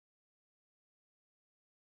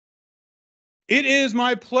It is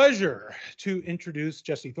my pleasure to introduce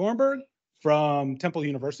Jesse Thornburg from Temple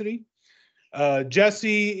University.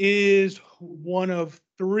 Jesse is one of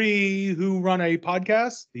three who run a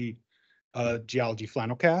podcast, the Geology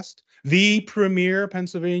Flannelcast, the premier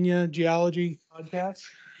Pennsylvania geology podcast.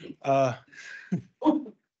 10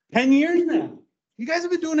 years now. You guys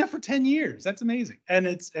have been doing that for 10 years. That's amazing. And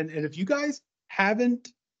if you guys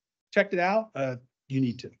haven't checked it out, you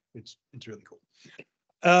need to. It's really cool.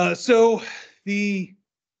 So the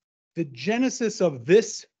genesis of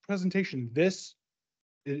this presentation, this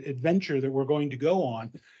adventure that we're going to go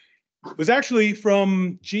on, was actually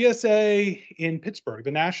from GSA in Pittsburgh,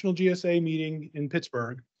 the National GSA meeting in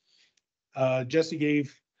Pittsburgh. Jesse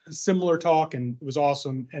gave a similar talk and it was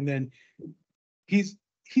awesome. And then he's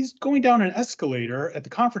going down an escalator at the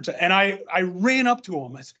conference, and I ran up to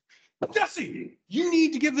him. I said, Jesse, you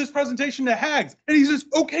need to give this presentation to Hags. And he says,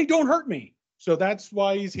 okay, don't hurt me. So that's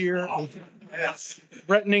why he's here. Oh, yes.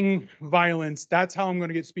 Threatening violence. That's how I'm going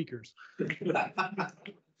to get speakers. All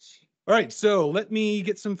right, so let me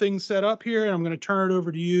get some things set up here, and I'm going to turn it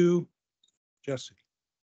over to you, Jesse.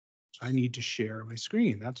 I need to share my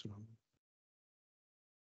screen. That's what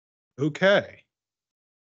I'm. Okay.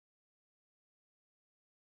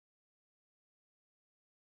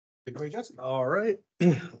 Take it away, Jesse. All right.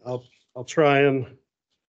 I'll try and.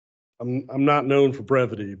 I'm not known for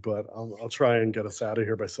brevity, but I'll try and get us out of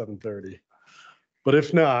here by 7:30. But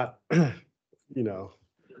if not, you know,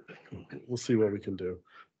 we'll see what we can do.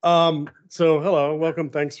 So hello, welcome.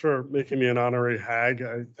 Thanks for making me an honorary hag.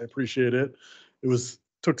 I appreciate it.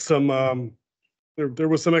 Took some there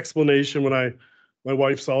was some explanation when my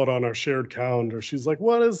wife saw it on our shared calendar. She's like,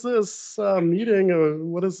 what is this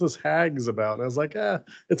meeting? What is this hags about? And I was like,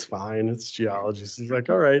 it's fine. It's geology. She's like,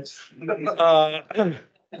 all right.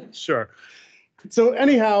 Sure. So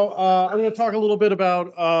anyhow, I'm going to talk a little bit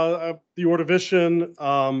about the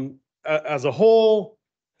Ordovician as a whole,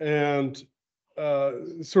 and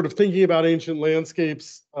sort of thinking about ancient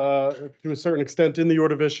landscapes to a certain extent in the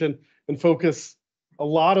Ordovician, and focus a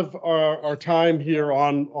lot of our time here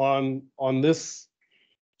on this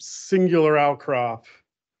singular outcrop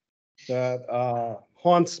that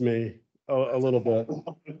haunts me a little bit.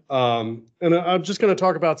 And I'm just going to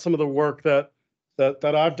talk about some of the work that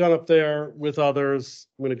I've done up there with others.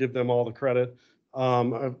 I'm going to give them all the credit.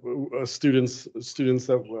 Students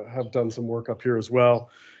that have done some work up here as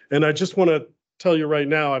well. And I just want to tell you right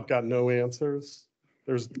now, I've got no answers.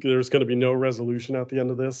 There's going to be no resolution at the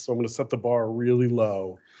end of this. So I'm going to set the bar really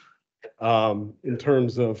low in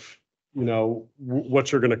terms of, you know,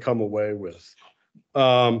 what you're going to come away with.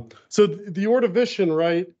 So the Ordovician,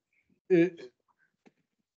 right,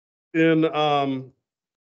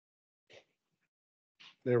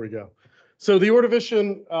 there we go. So the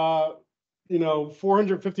Ordovician, you know,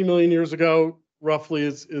 450 million years ago, roughly,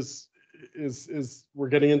 is we're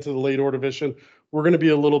getting into the late Ordovician. We're going to be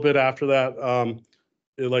a little bit after that,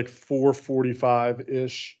 like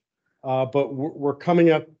 445-ish. But we're coming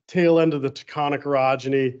at tail end of the Taconic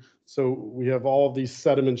orogeny. So we have all of these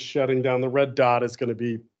sediments shedding down. The red dot is going to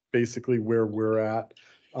be basically where we're at.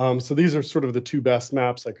 So these are sort of the two best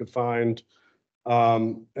maps I could find.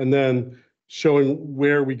 And then showing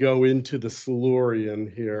where we go into the Silurian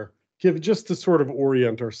here, just to sort of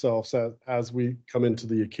orient ourselves as we come into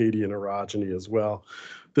the Acadian orogeny as well.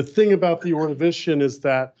 The thing about the Ordovician is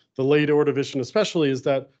that, the late Ordovician especially, is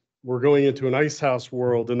that we're going into an icehouse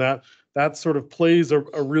world, and that sort of plays a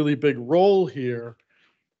really big role here,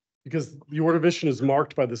 because the Ordovician is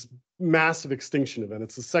marked by this massive extinction event.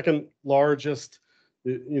 It's the second largest,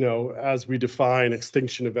 you know, as we define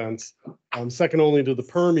extinction events, second only to the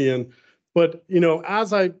Permian. But, you know,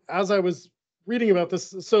 as I was reading about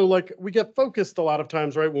this, so like we get focused a lot of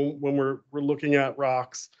times, right, when we're looking at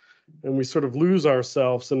rocks, and we sort of lose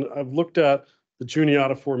ourselves. And I've looked at the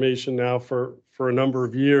Juniata Formation now for a number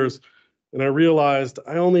of years, and I realized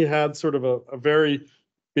I only had sort of a very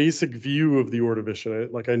basic view of the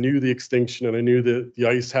Ordovician. Like I knew the extinction, and I knew the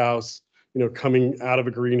ice house, you know, coming out of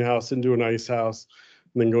a greenhouse into an ice house,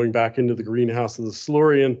 and then going back into the greenhouse of the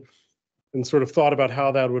Silurian, and sort of thought about how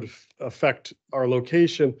that would affect our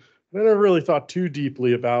location. I never really thought too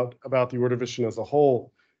deeply about the Ordovician as a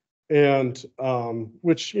whole, and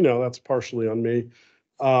which, you know, that's partially on me.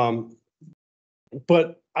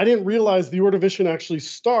 But I didn't realize the Ordovician actually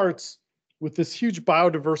starts with this huge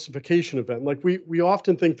biodiversification event. Like we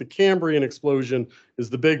often think the Cambrian explosion is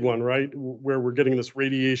the big one, right, where we're getting this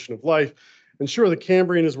radiation of life. And sure, the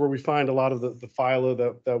Cambrian is where we find a lot of the phyla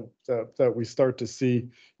that we start to see,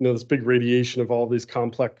 you know, this big radiation of all these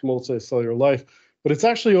complex multicellular life. But it's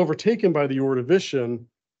actually overtaken by the Ordovician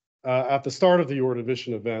at the start of the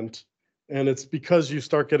Ordovician event. And it's because you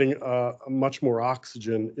start getting much more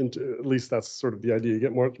oxygen into, at least that's sort of the idea, you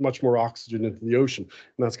get much more oxygen into the ocean.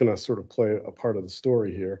 And that's going to sort of play a part of the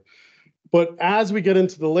story here. But as we get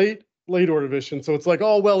into the late Ordovician, so it's like,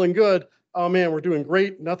 oh, well and good. Oh man, we're doing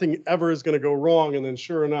great. Nothing ever is going to go wrong. And then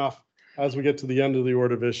sure enough, as we get to the end of the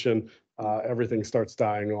Ordovician, everything starts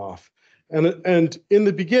dying off. And in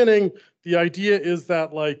the beginning, the idea is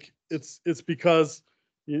that like it's because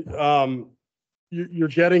you're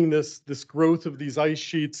getting this growth of these ice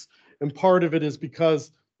sheets, and part of it is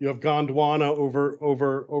because you have Gondwana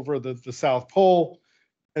over the South Pole,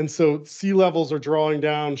 and so sea levels are drawing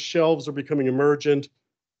down, shelves are becoming emergent,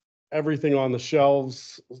 everything on the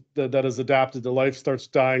shelves that is adapted to life starts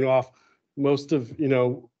dying off. Most of,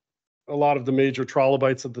 a lot of the major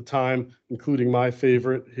trilobites at the time, including my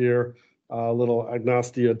favorite here, little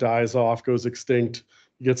Agnostia dies off, goes extinct.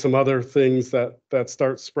 You get some other things that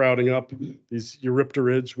start sprouting up, these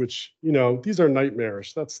Eurypterids, which, these are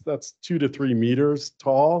nightmarish. That's 2 to 3 meters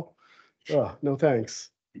tall. Oh, no thanks.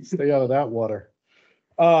 Stay out of that water.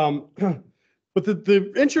 But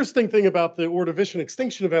the interesting thing about the Ordovician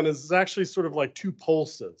extinction event is it's actually sort of like 2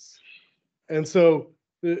 pulses. And so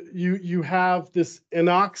you have this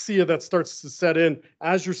anoxia that starts to set in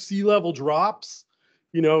as your sea level drops,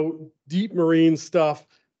 deep marine stuff,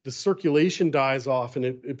 the circulation dies off and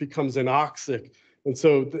it becomes anoxic. And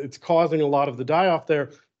so it's causing a lot of the die off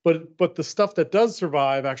there. But the stuff that does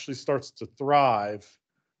survive actually starts to thrive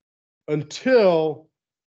until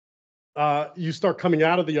you start coming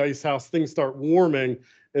out of the ice house, things start warming,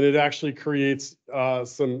 and it actually creates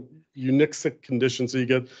some eunixic conditions. So you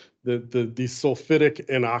get these sulfidic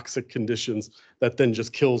anoxic conditions that then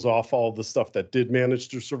just kills off all the stuff that did manage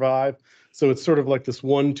to survive. So it's sort of like this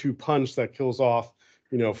 1-2 punch that kills off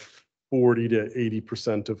 40 to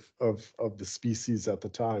 80% of the species at the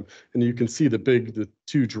time. And you can see the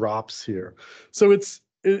 2 drops here. So it's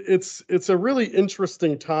a really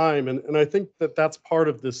interesting time. And I think that's part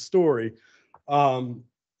of this story. In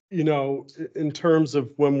terms of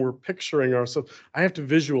when we're picturing ourselves, I have to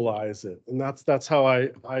visualize it. And that's how I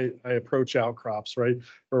approach outcrops, right?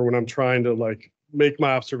 Or when I'm trying to like make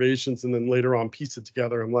my observations and then later on piece it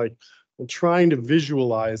together, I'm trying to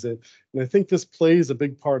visualize it. And I think this plays a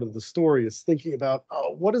big part of the story, is thinking about,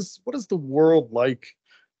 what is the world like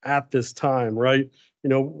at this time, right?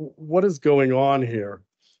 What is going on here?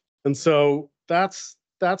 And so that's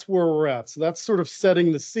where we're at. So that's sort of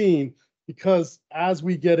setting the scene, because as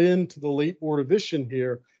we get into the late Ordovician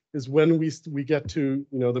here is when we get to,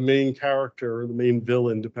 the main character or the main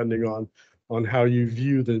villain, depending on how you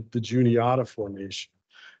view the Juniata Formation.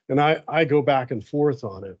 And I go back and forth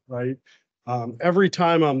on it, right? Every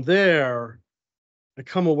time I'm there, I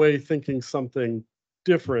come away thinking something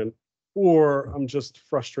different, or I'm just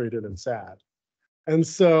frustrated and sad. And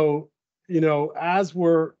so, as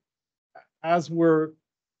we're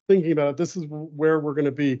thinking about it, this is where we're going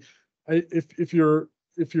to be. If you're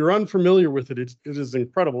unfamiliar with it, it is an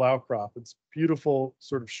incredible outcrop. It's beautiful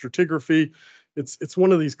sort of stratigraphy. It's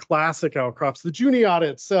one of these classic outcrops. The Juniata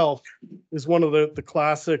itself is one of the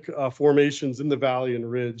classic formations in the valley and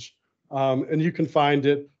ridge. And you can find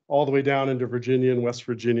it all the way down into Virginia and West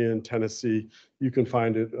Virginia and Tennessee. You can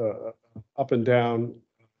find it up and down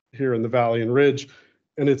here in the valley and ridge.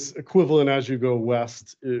 And it's equivalent as you go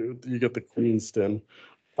west, you get the Queenston.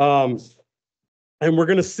 And we're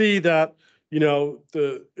going to see that,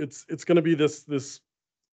 it's going to be this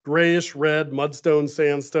grayish red mudstone,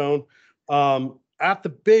 sandstone. At the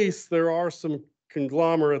base, there are some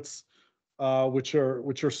conglomerates, which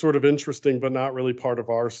are sort of interesting, but not really part of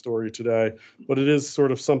our story today. But it is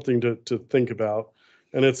sort of something to think about.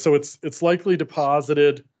 And it's likely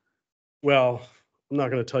deposited. Well, I'm not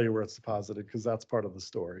going to tell you where it's deposited, because that's part of the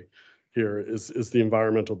story here is the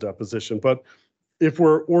environmental deposition. But if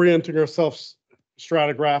we're orienting ourselves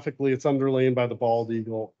stratigraphically, it's underlain by the bald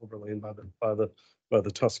eagle, overlain by the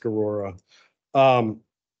Tuscarora.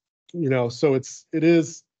 So it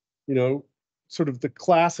is sort of the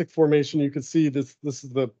classic formation. You can see this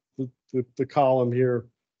is the column here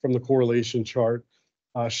from the correlation chart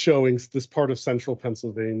showing this part of central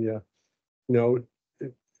Pennsylvania. The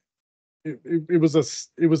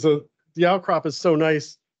outcrop is so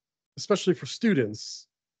nice, especially for students,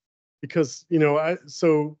 because I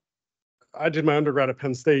did my undergrad at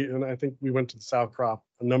Penn State, and I think we went to this outcrop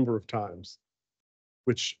a number of times,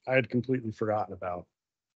 which I had completely forgotten about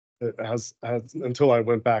as until I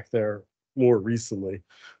went back there more recently.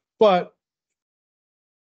 But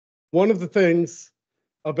one of the things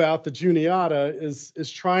about the Juniata is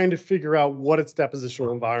trying to figure out what its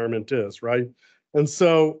depositional environment is, right? And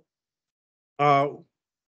so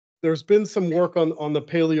there's been some work on the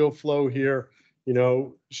paleo flow here, you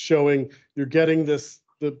know, showing you're getting this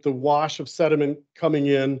the wash of sediment coming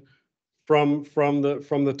in from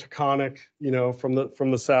the Taconic, you know, from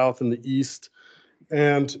the south and the east.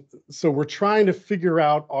 And so we're trying to figure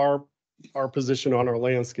out our position on our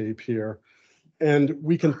landscape here. And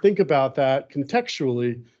we can think about that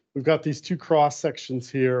contextually. We've got these two cross sections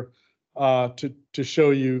here to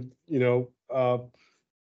show you, you know,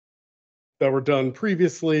 that were done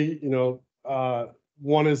previously. You know,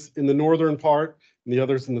 one is in the northern part and the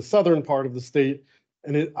other's in the southern part of the state.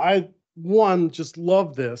 And I just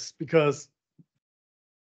love this because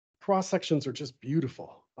cross sections are just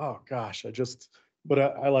beautiful. Oh gosh, but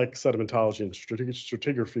I like sedimentology and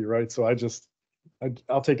stratigraphy, right? So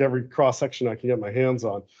I'll take every cross section I can get my hands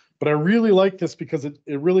on. But I really like this because it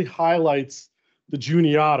really highlights the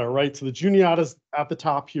Juniata, right? So the Juniata's at the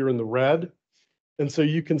top here in the red. And so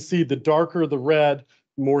you can see the darker the red,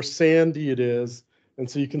 more sandy it is. And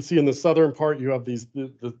so you can see in the southern part, you have these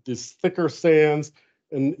thicker sands.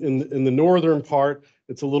 And in the northern part,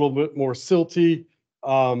 it's a little bit more silty,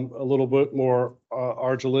 a little bit more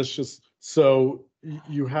argillaceous. So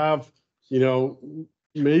you have, you know,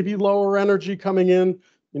 maybe lower energy coming in,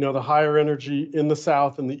 you know, the higher energy in the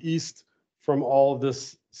south and the east from all of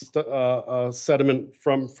this sediment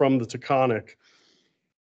from the Taconic.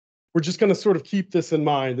 We're just going to sort of keep this in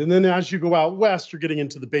mind. And then as you go out west, you're getting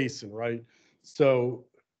into the basin, right? So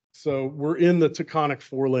we're in the Taconic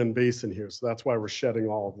foreland basin here. So that's why we're shedding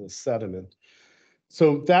all of this sediment.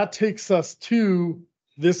 So that takes us to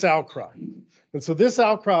this outcrop. And so this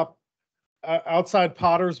outcrop outside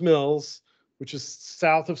Potters Mills, which is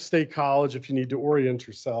south of State College, if you need to orient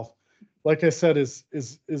yourself, like I said, is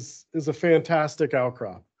a fantastic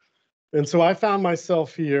outcrop. And so I found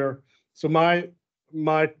myself here. So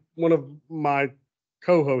one of my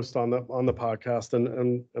co-hosts on the podcast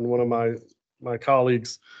and one of my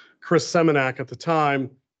colleagues, Chris Seminack at the time,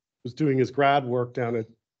 was doing his grad work down at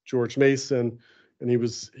George Mason, and he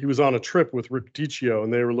was on a trip with Rick Diccio,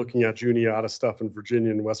 and they were looking at Juniata stuff in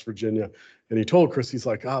Virginia and West Virginia. And he told Chris, he's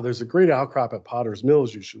like, "Oh, there's a great outcrop at Potters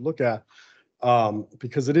Mills you should look at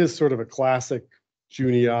because it is sort of a classic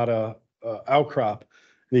Juniata outcrop."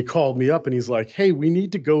 And he called me up and he's like, "Hey, we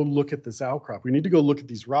need to go look at this outcrop. We need to go look at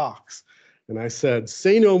these rocks." And I said,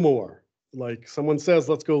 "Say no more." Like someone says,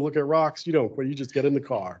 "Let's go look at rocks." You don't, you just get in the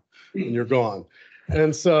car and you're gone.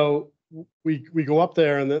 And so we go up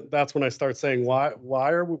there, and that's when I start saying,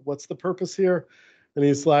 what's the purpose here? And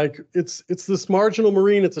he's like, it's this marginal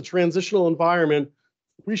marine. It's a transitional environment.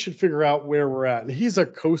 We should figure out where we're at. And he's a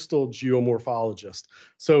coastal geomorphologist.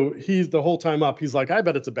 So he's the whole time up, he's like, "I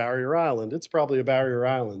bet it's a barrier island. It's probably a barrier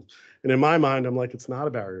island." And in my mind, I'm like, it's not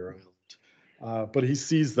a barrier island. But he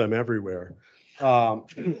sees them everywhere. It's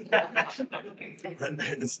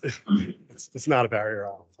not a barrier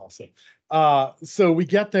island, I'll say. So we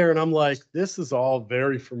get there and I'm like, this is all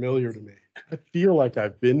very familiar to me. I feel like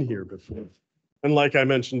I've been here before. And like I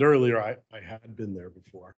mentioned earlier, I had been there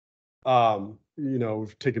before. You know,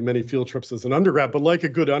 we've taken many field trips as an undergrad, but like a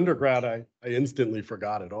good undergrad, I instantly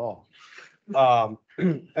forgot it all.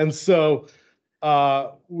 And so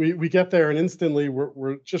we get there and instantly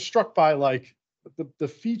we're just struck by like the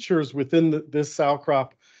features within this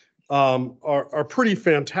outcrop are pretty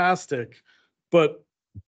fantastic, but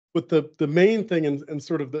the main thing and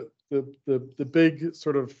sort of the big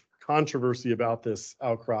sort of controversy about this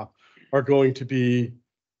outcrop are going to be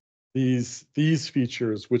these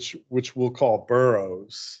features, which we'll call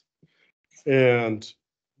burrows. And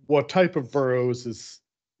what type of burrows is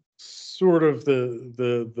sort of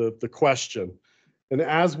the question. And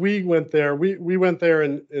as we went there, we went there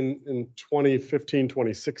in 2015,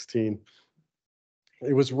 2016.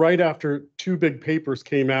 It was right after two big papers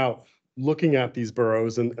came out looking at these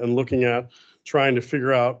burrows and looking at trying to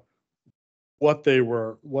figure out what they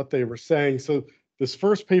were saying. So this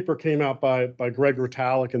first paper came out by Greg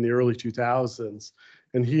Rutalic in the early 2000s,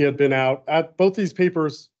 and he had been out at both these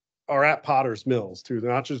papers are at Potters Mills too.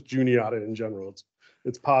 They're not just Juniata in general.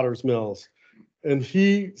 It's Potters Mills, and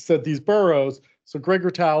he said these burrows. So Greg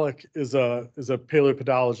Rutalic is a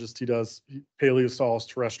paleopedologist. He does paleosols,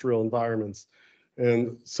 terrestrial environments,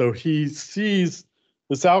 and so he sees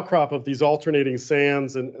this outcrop of these alternating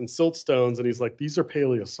sands and siltstones, and he's like, these are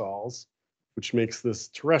paleosols, which makes this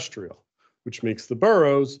terrestrial, which makes the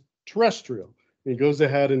burrows terrestrial. And he goes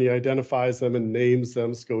ahead and he identifies them and names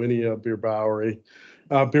them, Scoinia beerbowerii.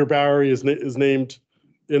 Beerbowerii is named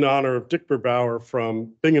in honor of Dick Beerbauer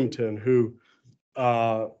from Binghamton, who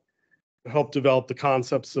helped develop the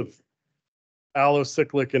concepts of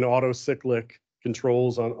allocyclic and autocyclic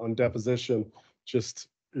controls on deposition, just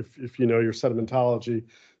if you know your sedimentology.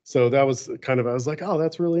 So that was kind of, I was like, oh,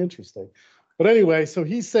 that's really interesting. But anyway, so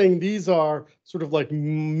he's saying these are sort of like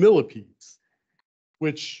millipedes,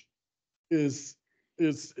 which it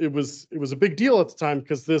was a big deal at the time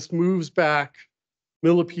because this moves back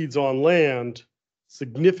millipedes on land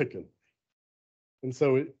significantly. And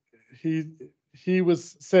so he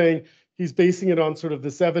was saying he's basing it on sort of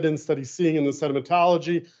this evidence that he's seeing in the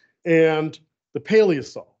sedimentology and the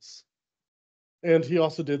paleosols. And he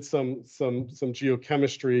also did some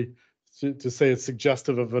geochemistry to say it's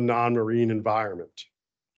suggestive of a non-marine environment.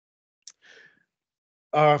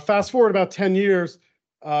 Fast forward about 10 years,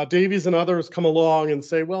 Davies and others come along and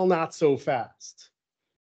say, well, not so fast.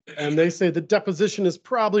 And they say the deposition is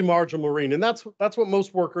probably marginal marine. And that's what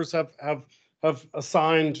most workers have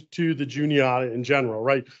assigned to the Juniata in general,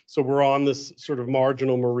 right? So we're on this sort of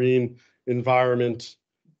marginal marine environment,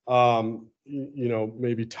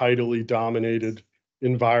 maybe tidally dominated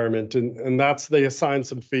environment. And that's, they assign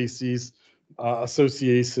some facies,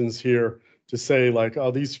 associations here to say like,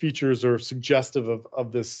 oh, these features are suggestive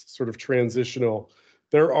of this sort of transitional.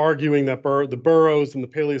 They're arguing that the burrows and the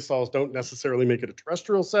paleosols don't necessarily make it a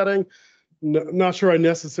terrestrial setting. Not sure I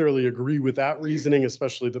necessarily agree with that reasoning,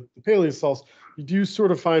 especially the paleosols. You do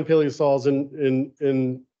sort of find paleosols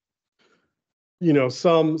in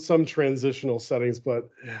some transitional settings, but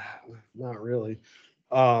not really.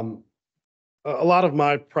 A lot of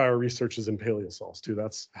my prior research is in paleosols too.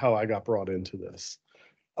 That's how I got brought into this.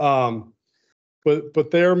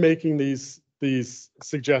 But they're making these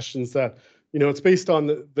suggestions that, it's based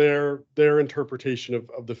on their interpretation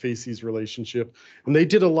of the facies relationship. And they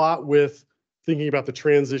did a lot with thinking about the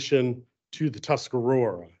transition to the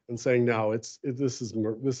Tuscarora and saying, no, this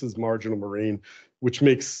is marginal marine, which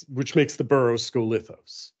makes the burrows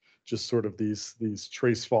scolithos, just sort of these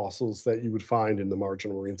trace fossils that you would find in the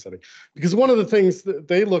marginal marine setting. Because one of the things that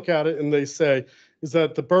they look at it and they say is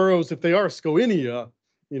that the burrows, if they are scoinia,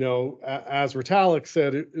 as Ritalik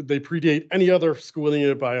said, they predate any other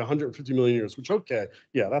scoinia by 150 million years, which, okay,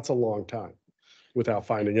 yeah, that's a long time without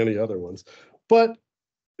finding any other ones. But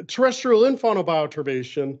terrestrial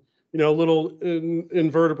infaunobioturbation, little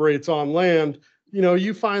invertebrates on land,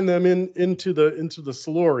 you find them into the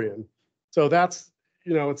Silurian. So that's,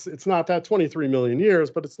 it's not that 23 million years,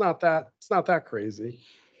 but it's not that crazy.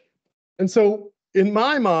 And so in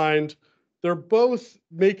my mind, they're both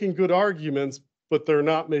making good arguments, but they're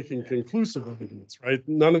not making conclusive arguments, right?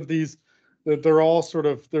 None of these, they're all sort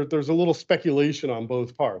of, there's a little speculation on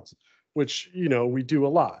both parts, which, we do a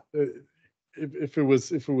lot. If it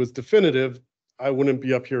was definitive, I wouldn't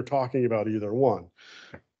be up here talking about either one.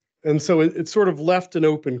 And so it sort of left an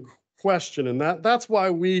open question. And that's why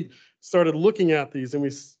we started looking at these. And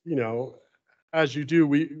we, as you do,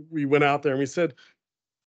 we went out there and we said,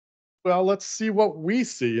 well, let's see what we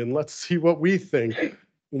see and let's see what we think.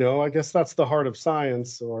 I guess that's the heart of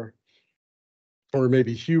science, or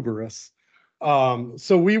maybe hubris.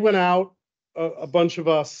 So we went out, a bunch of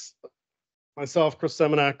us, myself, Chris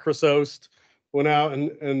Seminack, Chris Ost, went out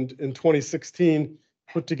and in 2016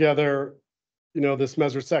 put together, this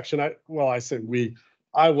measured section. I say we,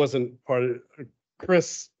 I wasn't part of it.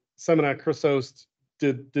 Chris Seminack, Chris Ost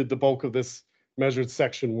did the bulk of this measured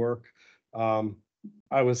section work.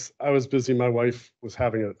 I was busy. My wife was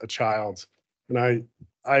having a child, and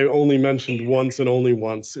I only mentioned once and only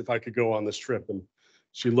once if I could go on this trip, and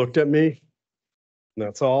she looked at me, and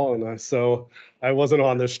that's all. And so I wasn't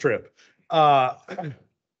on this trip.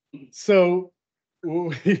 So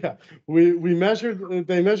yeah, we measured.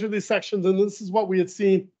 They measured these sections, and this is what we had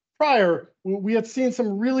seen prior. We had seen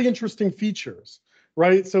some really interesting features,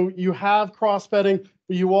 right? So you have cross bedding,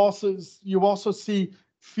 but you also see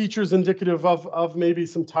features indicative of maybe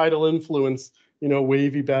some tidal influence,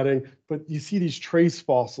 wavy bedding, but you see these trace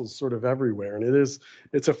fossils sort of everywhere, and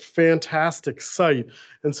it's a fantastic site.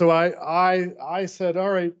 And so I said,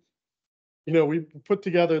 all right, we put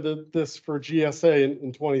together this for GSA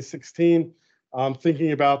in 2016,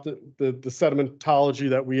 thinking about the sedimentology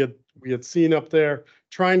that we had seen up there,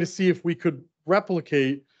 trying to see if we could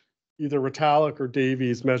replicate either Ritalik or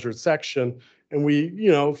Davies' measured section, and we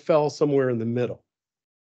fell somewhere in the middle.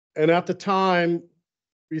 And at the time,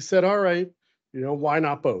 we said, all right, why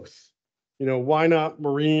not both? Why not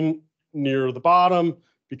marine near the bottom,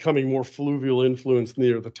 becoming more fluvial influence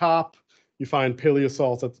near the top? You find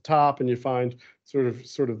paleosols at the top, and you find sort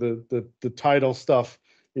of the tidal stuff,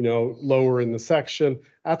 lower in the section.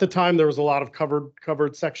 At the time, there was a lot of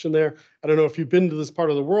covered section there. I don't know if you've been to this part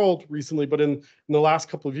of the world recently, but in the last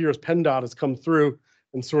couple of years, PennDOT has come through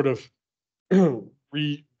and sort of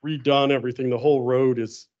redone everything. The whole road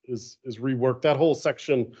is reworked. That whole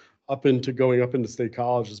section going up into State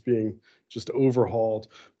College is being just overhauled.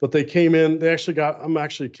 But they came in, they actually got, I'm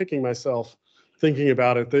actually kicking myself thinking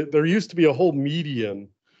about it. There used to be a whole median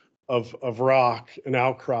of rock and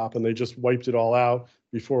outcrop, and they just wiped it all out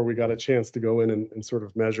before we got a chance to go in and sort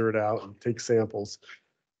of measure it out and take samples.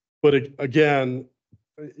 But again,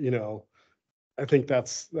 you know, I think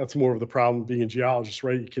that's more of the problem being a geologist,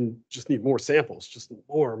 right? You can just need more samples, just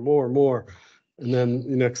more. And then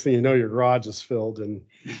the next thing you know, your garage is filled and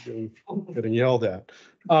getting yelled at.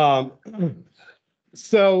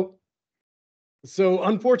 So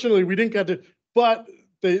unfortunately we didn't get to, but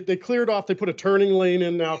they cleared off, they put a turning lane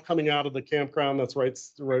in now coming out of the campground that's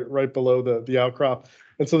right below the outcrop.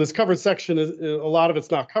 And so this covered section is, a lot of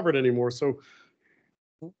it's not covered anymore. So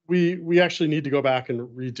we actually need to go back and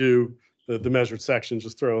redo the measured section,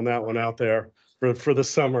 just throwing that one out there for the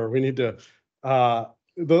summer. We need to,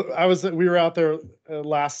 we were out there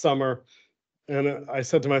last summer, and I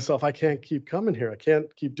said to myself, I can't keep coming here. I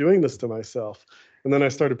can't keep doing this to myself. And then I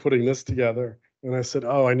started putting this together, and I said,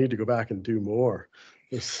 oh, I need to go back and do more.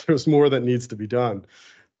 There's more that needs to be done.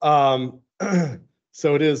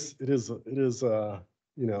 So it is, you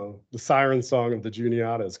know, the siren song of the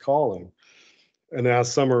Juniata is calling, and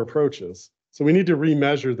as summer approaches. So we need to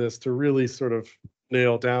remeasure this to really sort of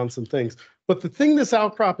nail down some things. But the thing this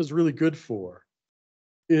outcrop is really good for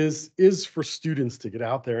is for students to get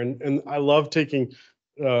out there. And I love taking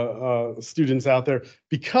students out there,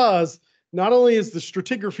 because not only is the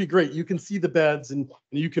stratigraphy great, you can see the beds and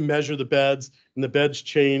you can measure the beds, and the beds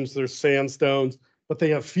change, there's sandstones, but they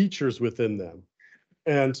have features within them.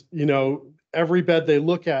 And, you know, every bed they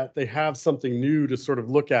look at, they have something new to sort of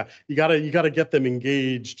look at. You gotta get them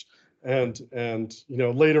engaged, and you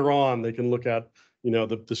know, later on they can look at, you know,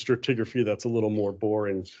 the stratigraphy that's a little more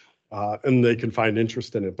boring, and they can find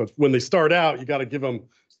interest in it. But when they start out, you got to give them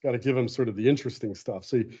sort of the interesting stuff.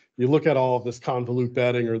 So you look at all of this convolute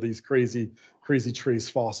bedding or these crazy trace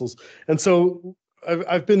fossils. And so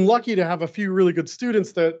I've been lucky to have a few really good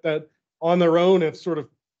students that on their own have sort of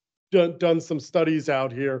done some studies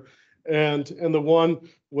out here. And the one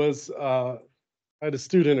was, I had a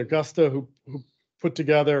student, Augusta, who put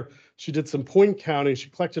together, she did some point counting. She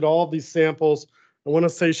collected all of these samples. I want to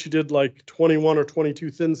say she did like 21 or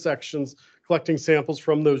 22 thin sections, collecting samples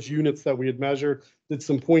from those units that we had measured, did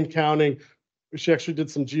some point counting. She actually did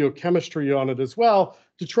some geochemistry on it as well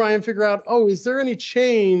to try and figure out, oh, is there any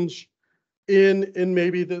change in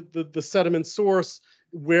maybe the sediment source,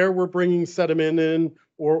 where we're bringing sediment in,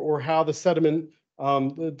 or how the sediment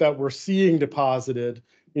that we're seeing deposited,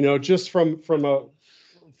 you know, just from a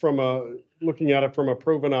looking at it from a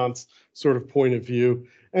provenance sort of point of view.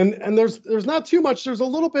 And there's not too much. There's a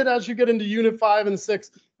little bit as you get into unit 5 and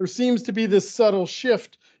 6. There seems to be this subtle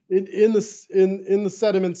shift in the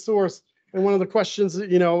sediment source. And one of the questions,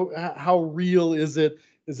 you know, how real is it?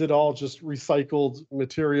 Is it all just recycled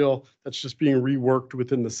material that's just being reworked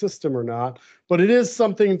within the system or not? But it is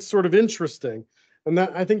something sort of interesting. And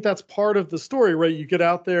that, I think that's part of the story, right? You get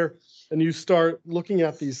out there and you start looking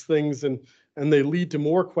at these things, and they lead to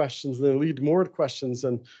more questions, and they lead to more questions.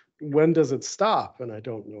 And when does it stop? And I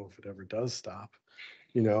don't know if it ever does stop.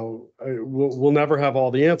 You know, we'll never have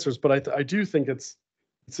all the answers, but I do think it's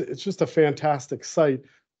just a fantastic site.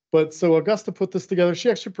 But so Augusta put this together.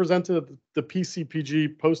 She actually presented at the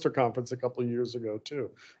PCPG poster conference a couple of years ago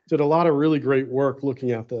too. Did a lot of really great work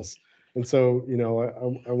looking at this. And so, you know,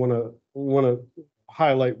 I want to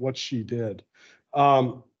highlight what she did.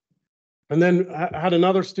 And then I had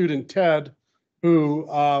another student, Ted, who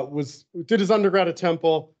did his undergrad at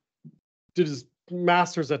Temple, did his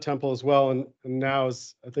master's at Temple as well, and now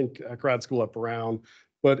is, I think, at grad school at Brown.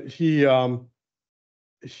 But he during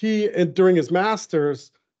his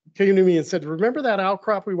master's came to me and said, "Remember that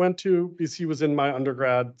outcrop we went to?" Because he was in my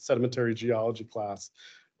undergrad sedimentary geology class,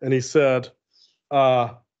 and he said,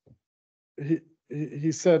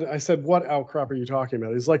 he said, I said, "What outcrop are you talking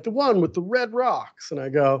about?" He's like, "The one with the red rocks." And I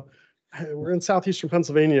go, "We're in southeastern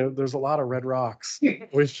Pennsylvania. There's a lot of red rocks.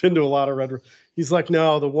 We've been to a lot of red." He's like,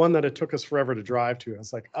 "No, the one that it took us forever to drive to." I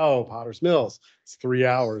was like, "Oh, Potters Mills. It's 3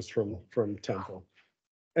 hours from Temple."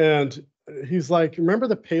 And he's like, "Remember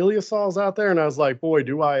the paleosols out there?" And I was like, "Boy,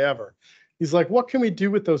 do I ever." He's like, "What can we do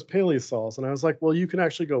with those paleosols?" And I was like, "Well, you can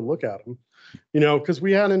actually go look at them, you know, because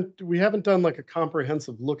we haven't done like a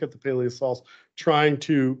comprehensive look at the paleosols, trying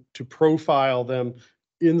to profile them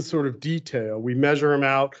in sort of detail. We measure them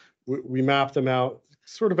out, we map them out,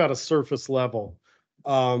 sort of at a surface level."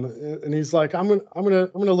 And he's like, "I'm gonna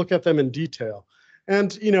look at them in detail."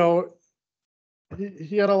 And you know,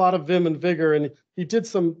 he had a lot of vim and vigor, and he did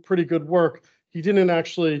some pretty good work. He didn't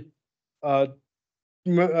actually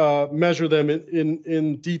measure them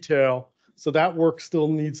in detail, So that work still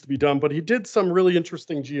needs to be done, but he did some really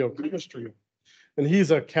interesting geochemistry, and he's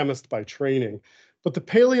a chemist by training. But the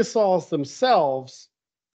paleosols themselves,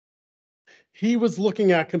 he was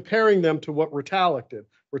looking at comparing them to what Rutalic did.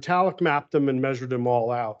 Rutalic mapped them and measured them all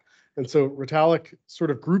out. And so Rutalic sort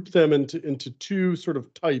of grouped them into two sort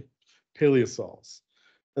of type paleosols.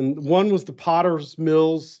 And one was the Potters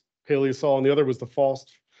Mills paleosol, and the other was the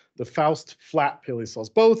Faust flat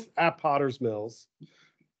paleosols, both at Potters Mills.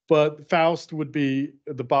 But Faust would be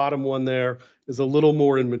the bottom one there, is a little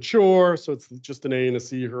more immature, so it's just an A and a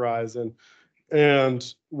C horizon.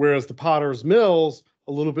 And whereas the Potters Mills,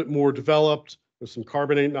 a little bit more developed, there's some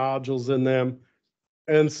carbonate nodules in them.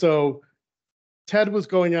 And so Ted was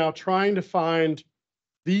going out trying to find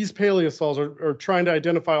these paleosols, or trying to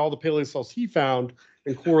identify all the paleosols he found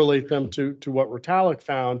and correlate them to what Rutalic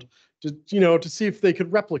found, to see if they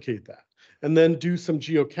could replicate that, and then do some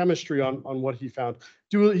geochemistry on what he found.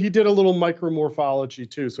 He did a little micromorphology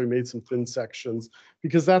too, so he made some thin sections,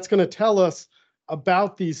 because that's going to tell us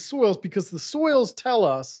about these soils, because the soils tell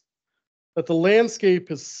us that the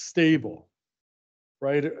landscape is stable,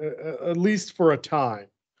 right? At least for a time,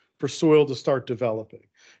 for soil to start developing.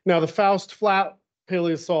 Now, the Faust flat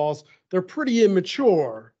paleosols, they're pretty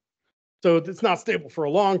immature, so it's not stable for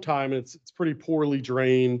a long time. It's pretty poorly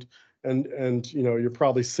drained, and you're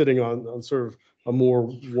probably sitting on sort of a more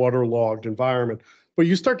waterlogged environment. But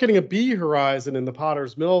you start getting a B horizon in the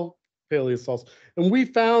Potters Mill paleosols, and we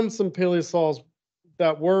found some paleosols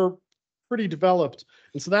that were pretty developed,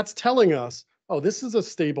 and so that's telling us, oh, this is a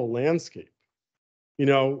stable landscape.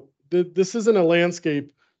 This isn't a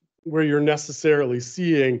landscape where you're necessarily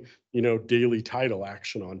seeing daily tidal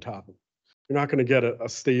action on top of it. You're not going to get a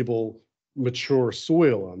stable, mature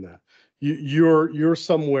soil on that. You're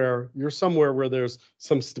somewhere where there's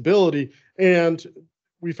some stability. And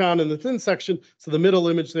we found in the thin section, so the middle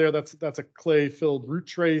image there, that's a clay-filled root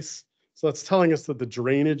trace. So that's telling us that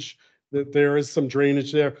that there is some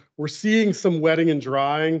drainage there. We're seeing some wetting and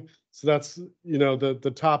drying. So that's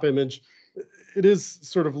the top image. It is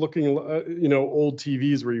sort of looking, old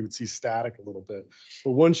TVs where you would see static a little bit.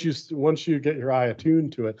 But once you get your eye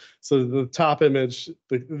attuned to it, so the top image,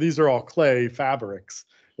 these are all clay fabrics,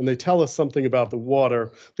 and they tell us something about the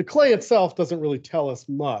water. The clay itself doesn't really tell us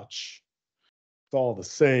much. It's all the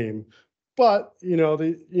same. But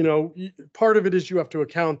part of it is you have to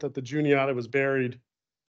account that the Juniata was buried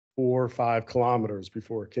 4 or 5 kilometers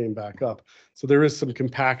before it came back up. So there is some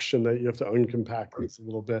compaction that you have to uncompact this a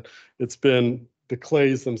little bit. The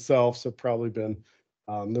clays themselves have probably been,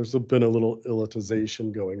 there's been a little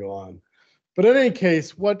illitization going on. But in any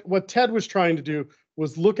case, what Ted was trying to do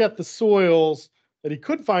was look at the soils that he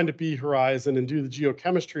could find at B horizon and do the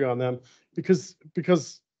geochemistry on them, because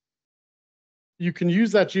you can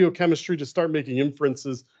use that geochemistry to start making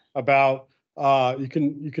inferences about you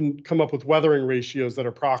can come up with weathering ratios that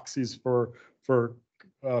are proxies for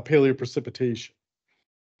paleoprecipitation.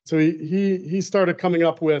 So he started coming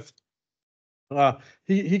up with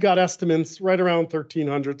he got estimates right around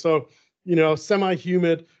 1300. So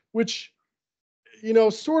semi-humid, which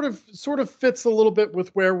sort of fits a little bit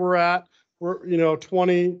with where we're at. We're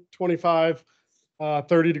 20, 25,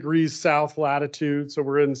 30 degrees south latitude. So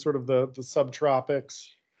we're in sort of the subtropics.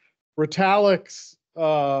 Rutalic's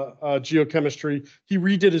geochemistry, he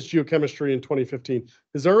redid his geochemistry in 2015.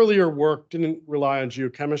 His earlier work didn't rely on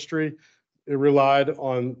geochemistry. It relied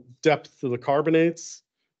on depth of the carbonates,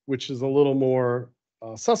 which is a little more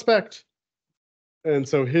suspect. And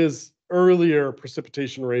so his earlier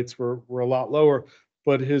precipitation rates were a lot lower,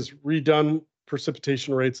 but his redone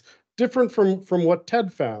precipitation rates different from what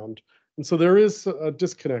Ted found. And so there is a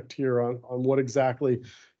disconnect here on what exactly,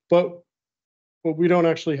 but we don't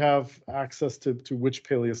actually have access to which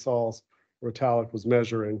paleosols Rutalic was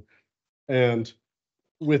measuring. And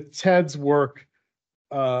with Ted's work,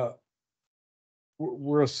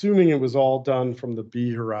 we're assuming it was all done from the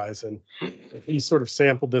B horizon. He sort of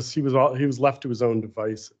sampled this. He was left to his own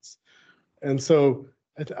devices. And so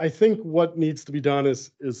I think what needs to be done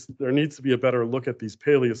is there needs to be a better look at these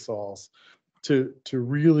paleosols to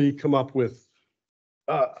really come up with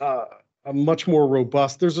a much more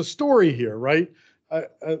robust. There's a story here, right?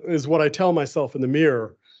 Is what I tell myself in the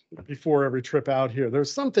mirror before every trip out here.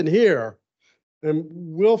 There's something here, and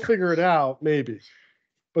we'll figure it out maybe.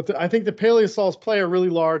 But I think the paleosols play a really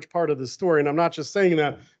large part of the story, and I'm not just saying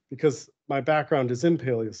that because my background is in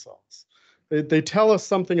paleosols. They tell us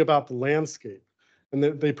something about the landscape, and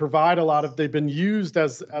they provide a lot of. They've been used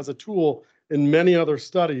as a tool in many other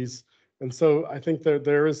studies, and so I think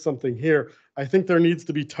there is something here. I think there needs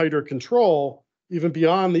to be tighter control, even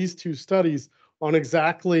beyond these 2 studies, on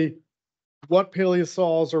exactly what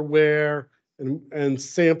paleosols are where, and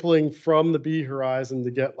sampling from the B horizon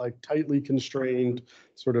to get like tightly constrained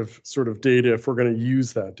sort of data if we're going to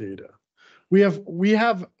use that data. We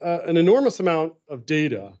have an enormous amount of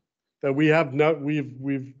data that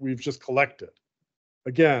we've just collected.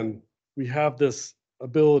 Again, we have this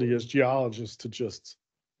ability as geologists to just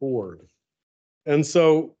hoard. And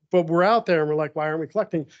so, but we're out there and we're like, why aren't we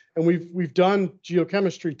collecting? And we've done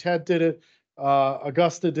geochemistry. Ted did it.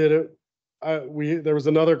 Augusta did it. There was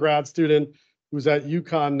another grad student who's at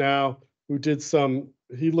UConn now who did some,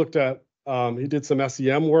 he did some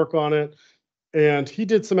SEM work on it, and he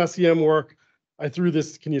did some SEM work.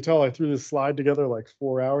 Can you tell I threw this slide together like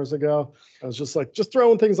 4 hours ago? I was just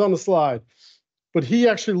throwing things on the slide. But he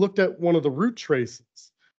actually looked at one of the root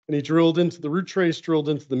traces, and he drilled into the root trace, drilled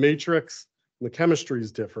into the matrix, and the chemistry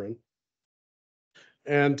is different.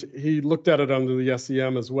 And he looked at it under the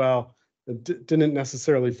SEM as well, and didn't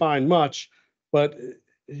necessarily find much, but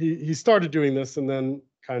he started doing this and then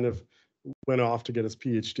kind of went off to get his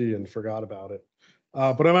PhD and forgot about it.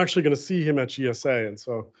 But I'm actually going to see him at GSA, and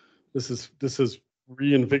so this has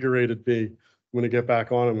reinvigorated me. I'm going to get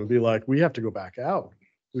back on him and be like, we have to go back out.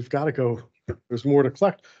 We've got to go. There's more to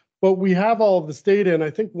collect. But we have all of this data, and I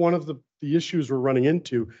think one of the issues we're running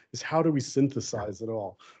into is how do we synthesize it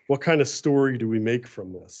all? What kind of story do we make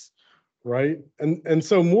from this, right? And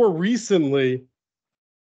so more recently,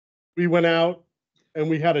 we went out and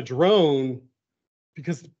we had a drone,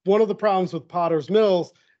 because one of the problems with Potters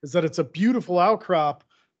Mills is that it's a beautiful outcrop,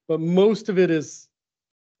 but most of it is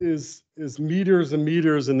meters and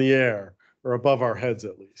meters in the air, or above our heads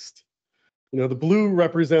at least. You know, the blue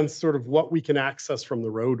represents sort of what we can access from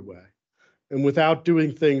the roadway. And without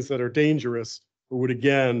doing things that are dangerous or would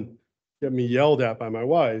again get me yelled at by my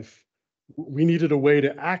wife, we needed a way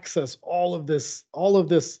to access all of this.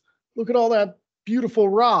 Look at all that beautiful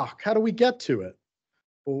rock. How do we get to it?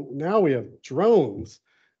 Well, now we have drones.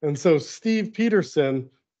 And so Steve Peterson,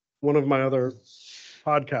 one of my other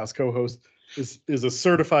podcast co-hosts, is a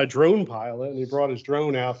certified drone pilot, and he brought his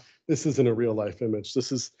drone out. This isn't a real life image.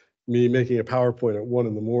 This is me making a PowerPoint at 1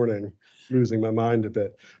 a.m, losing my mind a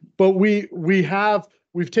bit. But we've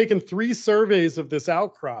taken 3 surveys of this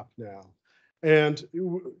outcrop now. And,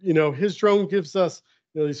 you know, his drone gives us,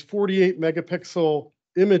 you know, these 48 megapixel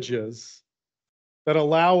images that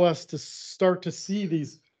allow us to start to see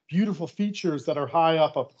these beautiful features that are high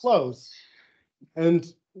up close,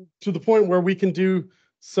 and to the point where we can do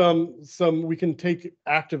we can take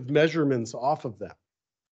active measurements off of them.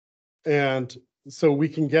 And so we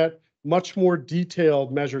can get much more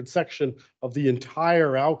detailed measured section of the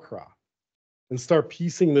entire outcrop and start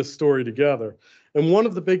piecing this story together. And one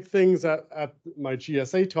of the big things at my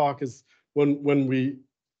GSA talk is when we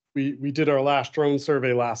did our last drone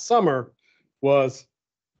survey last summer, was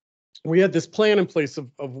we had this plan in place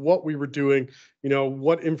of what we were doing, you know,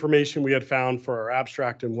 what information we had found for our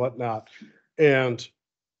abstract and whatnot. And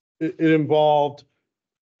it involved,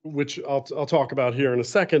 which I'll talk about here in a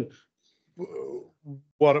second,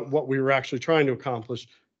 what we were actually trying to accomplish.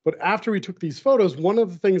 But after we took these photos, one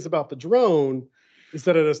of the things about the drone is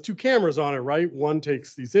that it has 2 cameras on it, right? One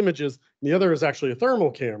takes these images, and the other is actually a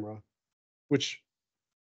thermal camera, which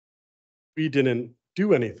we didn't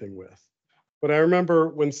do anything with. But I remember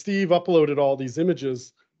when Steve uploaded all these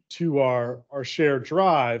images to our shared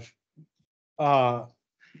drive,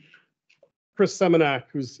 Chris Semenak,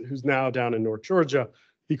 who's now down in North Georgia,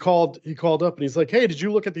 he called up and he's like, hey, did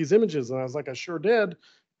you look at these images? And I was like, I sure did.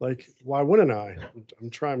 Like, why wouldn't I?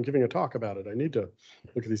 I'm giving a talk about it. I need to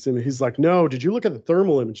look at these images. He's like, no, did you look at the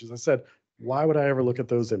thermal images? I said, why would I ever look at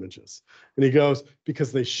those images? And he goes,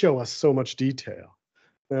 because they show us so much detail.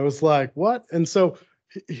 And I was like, what? And so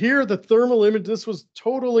here, the thermal image, this was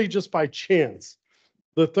totally just by chance.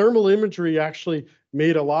 The thermal imagery actually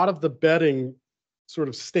made a lot of the bedding sort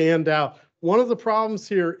of stand out. One of the problems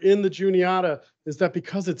here in the Juniata is that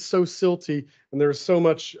because it's so silty and there's so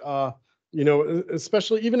much, you know,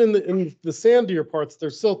 especially even in the sandier parts,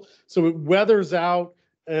 there's silt, so it weathers out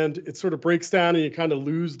and it sort of breaks down and you kind of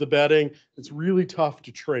lose the bedding. It's really tough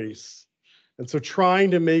to trace. And so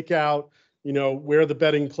trying to make out, you know, where the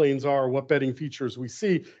bedding planes are, what bedding features we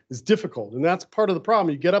see is difficult. And that's part of the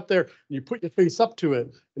problem. You get up there and you put your face up to it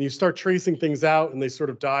and you start tracing things out and they sort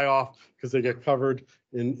of die off because they get covered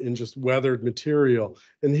in just weathered material.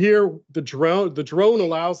 And here the drone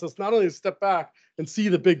allows us not only to step back and see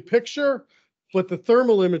the big picture, but the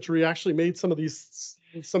thermal imagery actually made some of these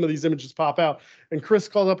images pop out. And Chris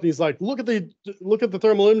called up and he's like, look at the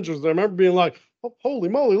thermal images. And I remember being like, oh, holy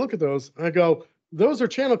moly, look at those. And I go, those are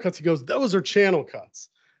channel cuts. He goes, those are channel cuts.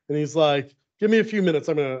 And he's like, give me a few minutes.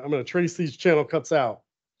 I'm gonna trace these channel cuts out.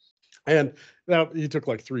 And now he took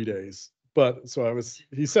like 3 days, but so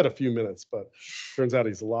he said a few minutes, but turns out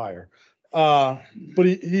he's a liar. But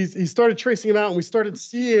he started tracing them out, and we started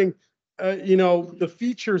seeing, the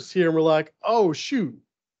features here, and we're like, oh shoot,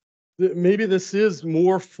 maybe this is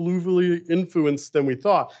more fluvially influenced than we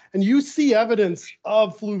thought. And you see evidence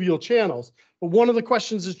of fluvial channels. But one of the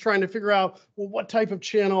questions is trying to figure out, well, what type of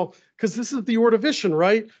channel? Because this is the Ordovician,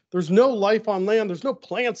 right? There's no life on land. There's no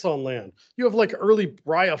plants on land. You have like early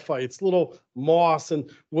bryophytes, little moss, and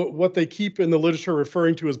what they keep in the literature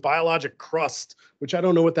referring to as biologic crust, which I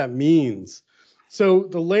don't know what that means. So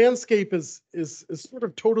the landscape is sort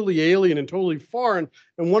of totally alien and totally foreign.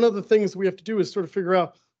 And one of the things we have to do is sort of figure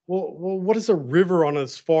out, well, what does a river on a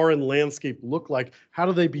foreign landscape look like? How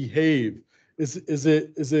do they behave?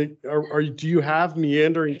 Do you have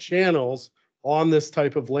meandering channels on this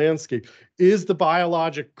type of landscape? Is the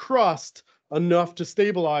biologic crust enough to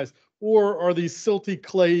stabilize, or are these silty,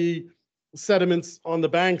 clayey sediments on the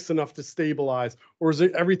banks enough to stabilize, or is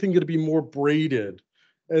everything going to be more braided?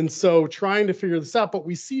 And so trying to figure this out, but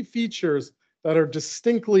we see features that are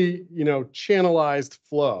distinctly, channelized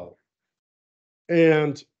flow.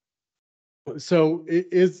 And so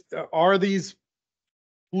are these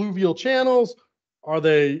fluvial channels? Are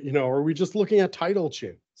they, are we just looking at tidal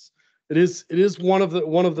channels? It is one of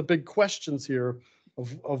the big questions here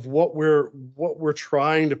of what we're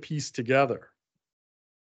trying to piece together.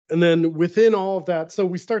 And then within all of that, so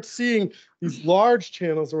we start seeing these large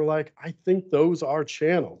channels, and we're like, I think those are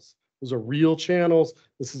channels. Those are real channels.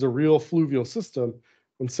 This is a real fluvial system.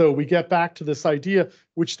 And so we get back to this idea,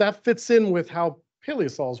 which that fits in with how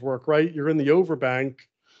paleosols work, right? You're in the overbank,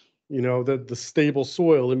 the stable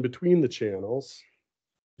soil in between the channels.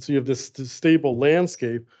 So you have this stable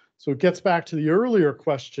landscape. So it gets back to the earlier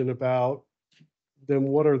question about, then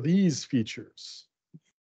what are these features?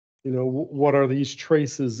 What are these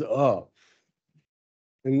traces of?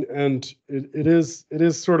 And it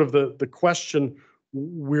is sort of the question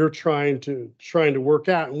we're trying to work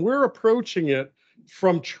out. And we're approaching it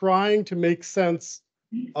from trying to make sense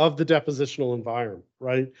of the depositional environment,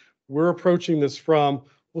 right? We're approaching this from,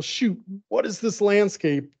 well, shoot, what is this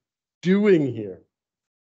landscape doing here?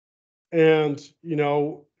 And,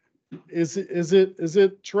 is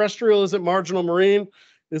it terrestrial? Is it marginal marine?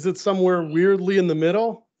 Is it somewhere weirdly in the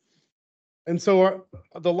middle? And so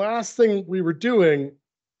the last thing we were doing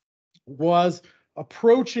was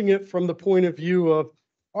approaching it from the point of view of,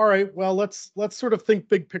 all right, well, let's sort of think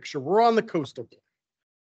big picture. We're on the coastal plain.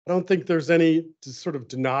 I don't think there's any sort of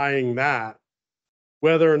denying that.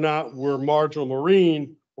 Whether or not we're marginal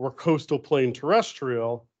marine or coastal plain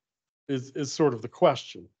terrestrial is sort of the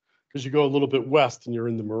question, because you go a little bit west and you're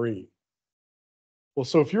in the marine. Well,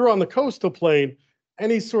 so if you're on the coastal plain,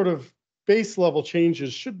 any sort of base level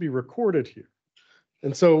changes should be recorded here.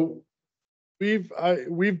 And so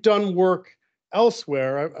we've done work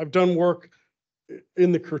elsewhere. I've done work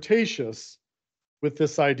in the Cretaceous with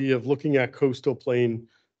this idea of looking at coastal plain,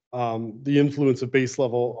 the influence of base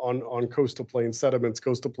level on coastal plain sediments,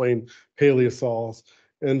 coastal plain paleosols,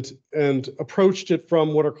 and approached it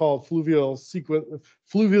from what are called fluvial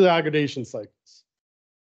aggregation cycles,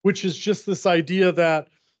 which is just this idea that,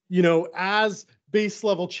 as base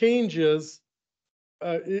level changes,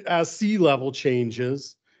 as sea level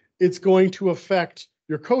changes, it's going to affect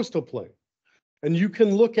your coastal plain. And you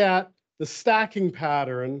can look at the stacking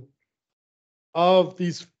pattern of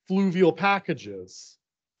these fluvial packages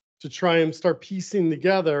to try and start piecing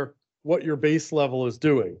together what your base level is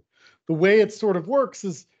doing. The way it sort of works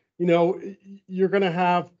is, you're going to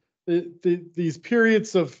have these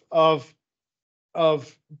periods of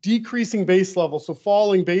decreasing base level. So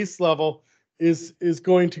falling base level is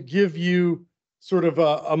going to give you sort of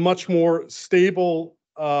a much more stable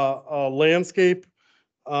landscape.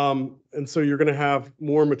 And so you're going to have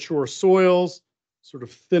more mature soils, sort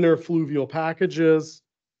of thicker fluvial packages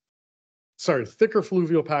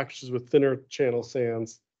with thinner channel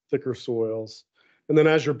sands, thicker soils. And then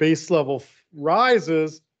as your base level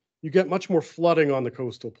rises, you get much more flooding on the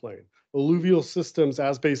coastal plain. Alluvial systems,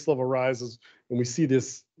 as base level rises, and we see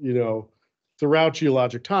this, throughout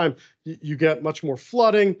geologic time, you get much more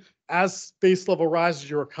flooding. As base level rises,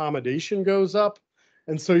 your accommodation goes up.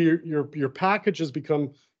 And so your packages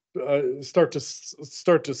become start to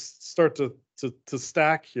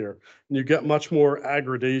stack here, and you get much more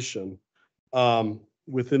aggregation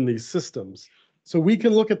within these systems. So we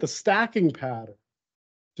can look at the stacking pattern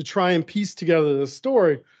to try and piece together the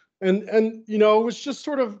story. And it was just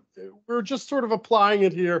sort of, we're just sort of applying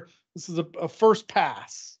it here. This is a first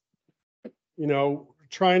pass,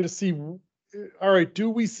 trying to see, all right, do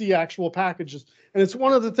we see actual packages? And it's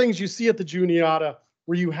one of the things you see at the Juniata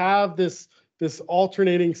where you have this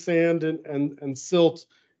alternating sand and silt,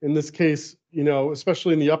 in this case,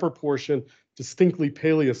 especially in the upper portion, distinctly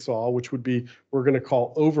paleosol, which would be, we're going to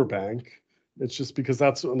call overbank. It's just because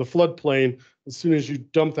that's on the floodplain. As soon as you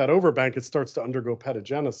dump that overbank, it starts to undergo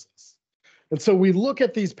pedogenesis. And so we look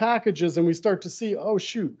at these packages and we start to see, oh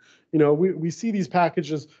shoot, we see these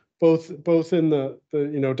packages both in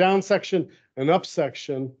the down section and up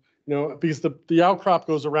section, because the outcrop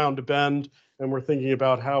goes around to bend, and we're thinking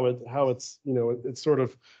about how it's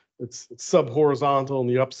it's sub-horizontal in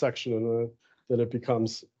the up section, and then it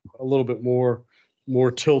becomes a little bit more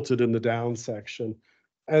tilted in the down section.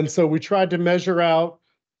 And so we tried to measure out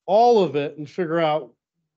all of it and figure out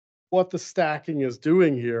what the stacking is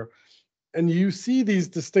doing here. And you see these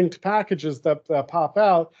distinct packages that pop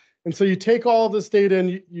out. And so you take all of this data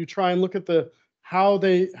and you try and look at how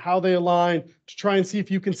they align to try and see if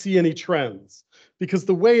you can see any trends. Because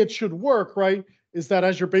the way it should work, right, is that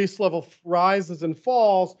as your base level rises and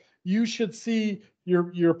falls, you should see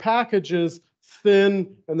your packages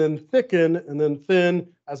thin and then thicken and then thin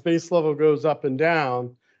as base level goes up and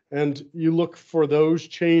down. And you look for those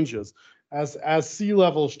changes as sea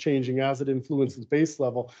level is changing, as it influences base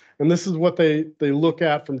level. And this is what they look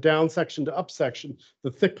at from down section to up section, the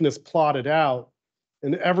thickness plotted out.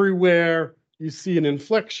 And everywhere you see an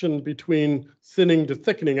inflection between thinning to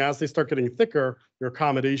thickening, as they start getting thicker, your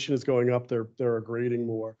accommodation is going up, they're aggrading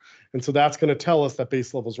more. And so that's going to tell us that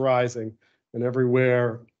base level is rising. And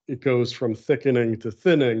everywhere it goes from thickening to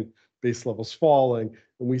thinning, base level's falling.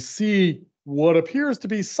 And we see what appears to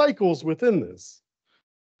be cycles within this.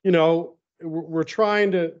 We're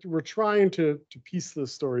trying to piece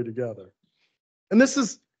this story together. And this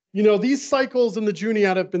is, these cycles in the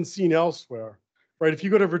Juniata have been seen elsewhere, right? If you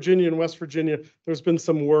go to Virginia and West Virginia, there's been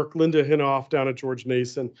some work. Linda Hinoff down at George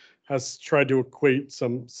Mason has tried to equate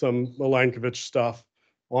some Milankovitch stuff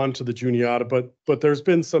onto the Juniata, but there's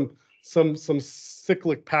been some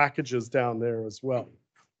cyclic packages down there as well.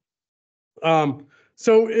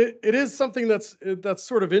 So it is something that's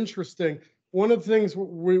sort of interesting. One of the things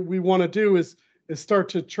we want to do is start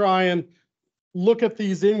to try and look at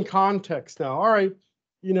these in context now. All right,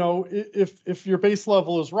 if your base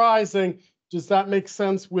level is rising, does that make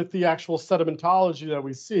sense with the actual sedimentology that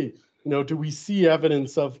we see? Do we see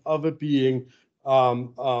evidence of it being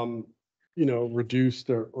reduced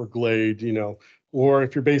or glayed, or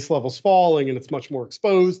if your base level's falling and it's much more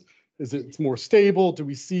exposed, it's more stable? Do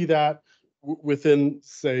we see that within,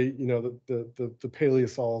 say, the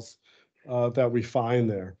paleosols that we find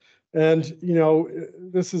there? And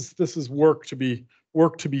this is work to be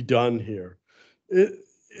done here.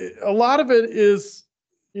 A lot of it is,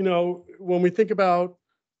 when we think about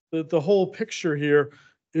the whole picture here,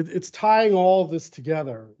 it's tying all of this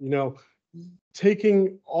together.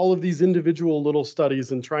 Taking all of these individual little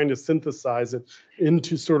studies and trying to synthesize it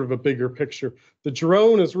into sort of a bigger picture. The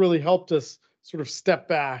drone has really helped us sort of step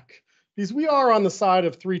back, because we are on the side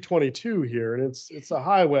of 322 here, and it's a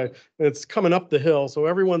highway, and it's coming up the hill, so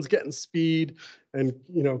everyone's getting speed, and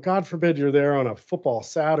God forbid you're there on a football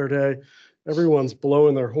Saturday, everyone's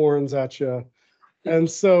blowing their horns at you, and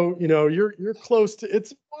so you're close to,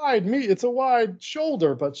 it's a wide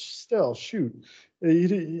shoulder, but still, shoot,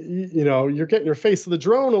 you're getting your face. So the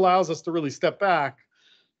drone allows us to really step back,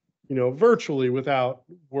 virtually, without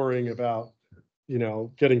worrying about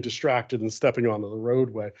getting distracted and stepping onto the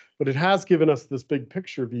roadway. But it has given us this big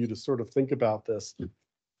picture view to sort of think about this,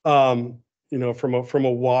 from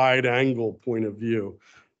a wide angle point of view.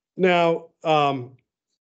 Now,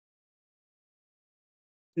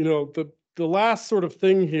 the last sort of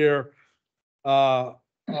thing here,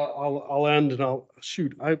 I'll end, and I'll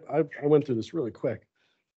shoot. I went through this really quick,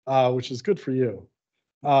 which is good for you.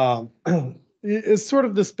 Is sort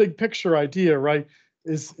of this big picture idea, right?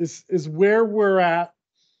 Is where we're at.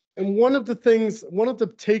 And one of the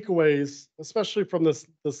takeaways, especially from this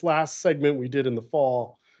last segment we did in the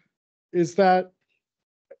fall, is that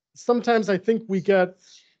sometimes I think we get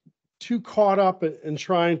too caught up in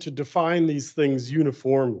trying to define these things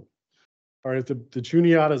uniformly. All right, the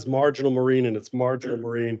Juniata is marginal marine, and it's marginal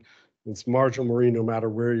marine. It's marginal marine no matter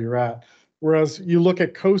where you're at. Whereas you look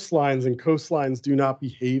at coastlines, and coastlines do not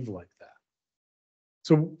behave like that.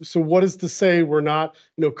 So what is to say we're not,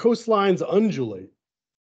 coastlines undulate.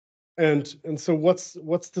 And so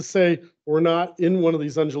what's to say we're not in one of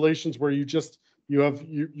these undulations where you're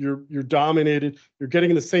dominated, you're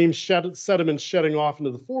getting the same sediments shedding off into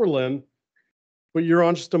the foreland, but you're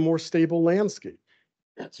on just a more stable landscape.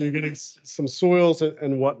 So you're getting some soils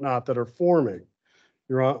and whatnot that are forming.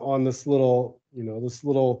 You're on this little, this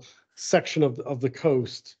little section of the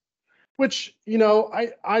coast, which, you know,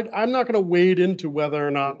 I'm not going to wade into whether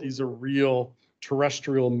or not these are real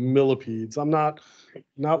terrestrial millipedes. I'm not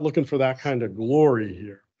looking for that kind of glory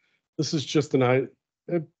here. This is just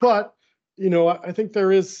but, you know, I think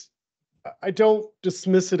there is, I don't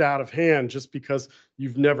dismiss it out of hand just because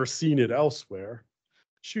you've never seen it elsewhere.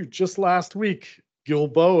 Shoot, just last week,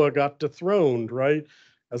 Gilboa got dethroned, right,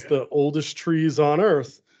 as the oldest trees on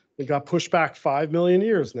Earth. It got pushed back 5 million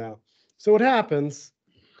years now. So it happens,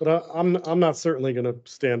 but I'm not certainly going to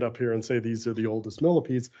stand up here and say these are the oldest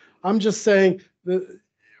millipedes. I'm just saying that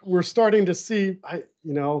we're starting to see, I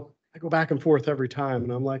go back and forth every time,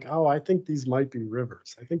 and I'm like, oh, I think these might be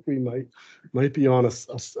rivers. I think we might be on a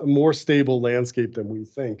more stable landscape than we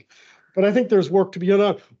think. But I think there's work to be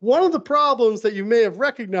done. One of the problems that you may have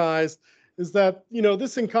recognized is that, you know,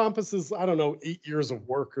 this encompasses, I don't know, 8 years of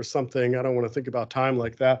work or something. I don't want to think about time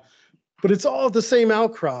like that, but it's all the same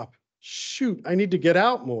outcrop. Shoot, I need to get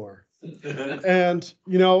out more. And,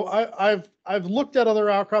 you know, I've looked at other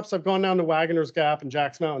outcrops. I've gone down to Wagoner's Gap and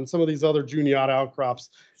Jack's Mountain, some of these other Juniata outcrops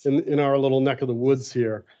in our little neck of the woods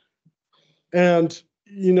here. And,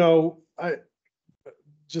 you know,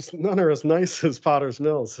 just none are as nice as Potters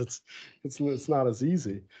Mills. It's not as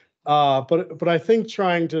easy. But I think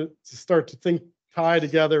trying to start to tie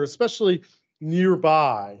together, especially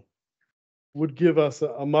nearby, would give us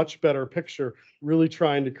a much better picture, really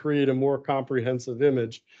trying to create a more comprehensive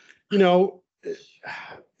image. You know,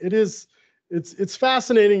 it's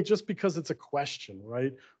fascinating just because it's a question,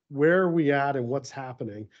 right? Where are we at and what's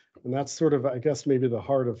happening? And that's sort of, I guess, maybe the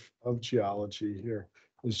heart of geology here,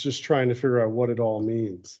 is just trying to figure out what it all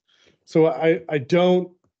means. So I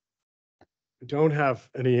don't have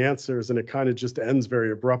any answers, and it kind of just ends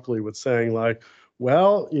very abruptly with saying like,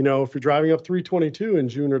 well, you know, if you're driving up 322 in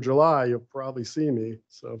June or July, you'll probably see me.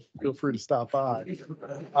 So feel free to stop by.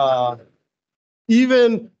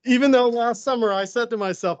 Even though last summer I said to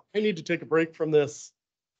myself, I need to take a break from this.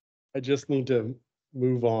 I just need to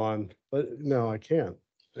move on. But no, I can't.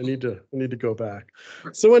 I need to go back.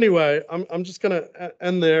 So anyway, I'm just gonna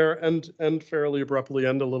end there and fairly abruptly,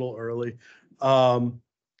 end a little early.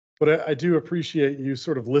 But I do appreciate you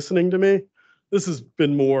sort of listening to me. This has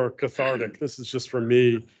been more cathartic. This is just for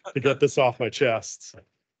me to get this off my chest.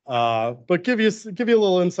 But give you a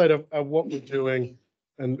little insight of what we're doing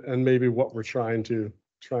and maybe what we're trying to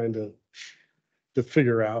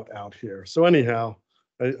figure out here. So anyhow,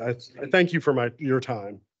 I thank you for your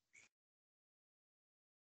time.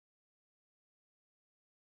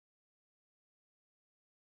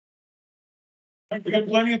 We got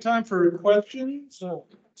plenty of time for questions. So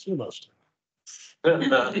too much.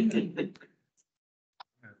 Widen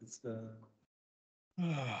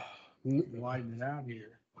it out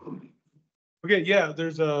here. Okay, yeah,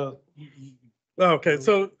 there's a. Okay,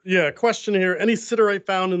 so yeah, question here. Any siderite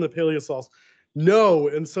found in the paleosols? No,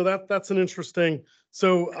 and so that's an interesting.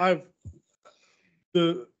 So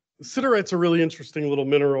the siderite's a really interesting little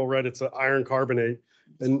mineral, right? It's an iron carbonate,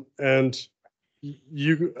 and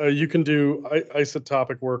you can do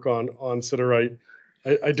isotopic work on siderite.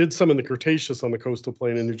 I did some in the Cretaceous on the coastal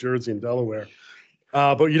plain in New Jersey and Delaware,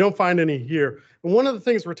 but you don't find any here. And one of the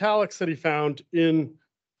things Retallick said he found in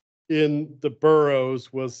the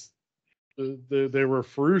burrows was they were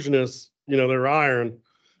ferruginous, you know, they're iron,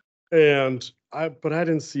 but I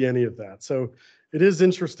didn't see any of that. So it is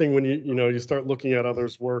interesting when you start looking at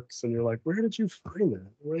others' works and you're like, where did you find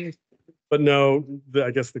that? But no, I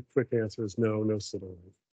guess the quick answer is no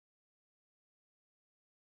siderite.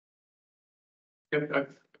 But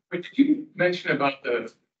did you mention about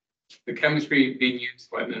the chemistry being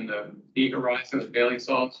used in the heat horizon of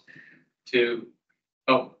paleosols to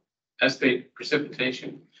help estimate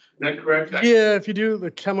precipitation? Is that correct? Yeah, if you do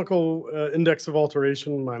the chemical index of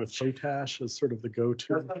alteration minus potash is sort of the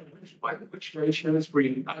go-to. Which ratios were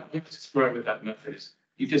you? I'm just familiar with that method.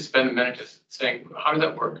 You just spend a minute just saying, how does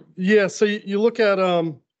that work? Yeah, so you look at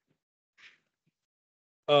oh,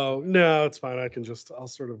 no, it's fine. I'll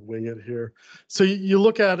sort of wing it here. So you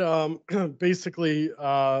look at basically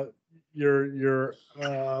your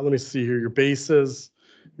let me see here, your bases,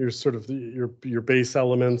 your sort of your base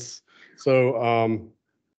elements. So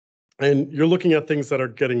and you're looking at things that are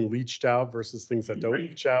getting leached out versus things that don't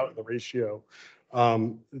leach out, the ratio.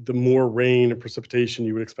 The more rain and precipitation,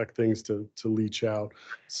 you would expect things to leach out.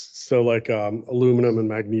 So like aluminum and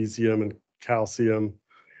magnesium and calcium.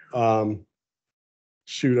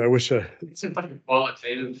 Shoot, I wish it's like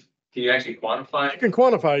qualitative. Can you actually quantify? You can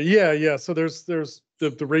quantify, yeah. So there's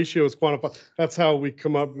the ratio is quantified. That's how we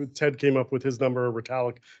come up. Ted came up with his number.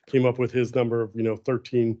 Retallick came up with his number of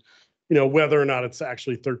 13. Whether or not it's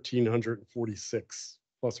actually 1,346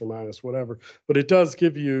 plus or minus, whatever. But it does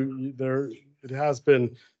give you there. It has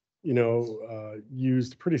been,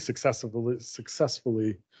 used pretty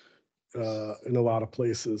successfully in a lot of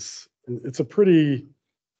places. It's a pretty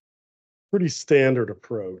standard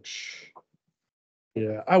approach.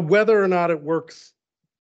 Yeah, whether or not it works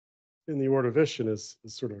in the Ordovician is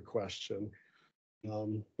sort of a question.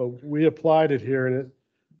 But we applied it here, and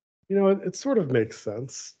it sort of makes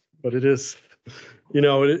sense. But it is,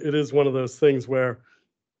 it is one of those things where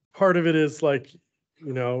part of it is like,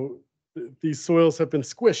 these soils have been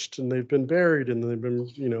squished and they've been buried and they've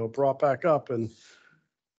been, brought back up, and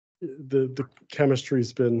the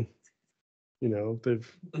chemistry's been,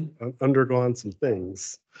 they've undergone some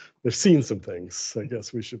things. They've seen some things, I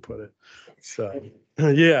guess we should put it. So,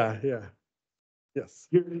 yeah. Yes.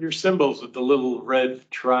 Your symbols with the little red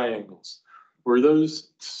triangles, were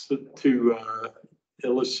those to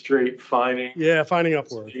illustrate finding? Yeah, finding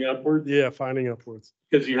upwards. Upward? Yeah, finding upwards.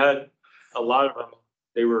 Because you had a lot of them,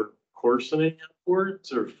 they were coarsening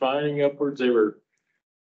upwards or finding upwards. They were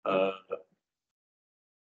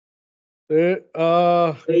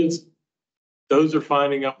those are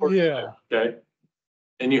finding upwards. Yeah. Okay.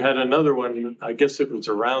 And you had another one, I guess it was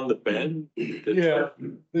around the bend. Yeah,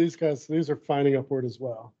 these are finding upward as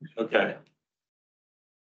well. Okay.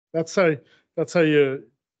 That's how you,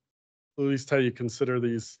 at least how you consider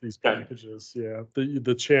these packages. Yeah,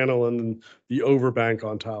 the channel and then the overbank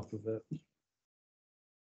on top of it.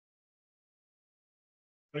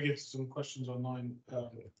 I get some questions online.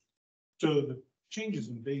 So the changes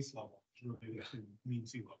in base level is related to mean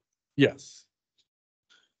sea level. Yes.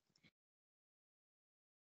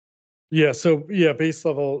 Yeah, so base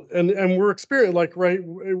level, and we're experiencing, like, right,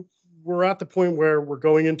 we're at the point where we're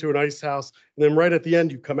going into an ice house, and then right at the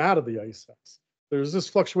end you come out of the ice house. There's this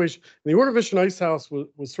fluctuation. And the Ordovician ice house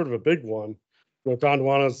was sort of a big one.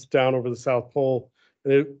 Gondwana's down over the South Pole,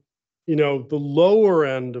 and the lower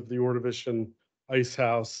end of the Ordovician ice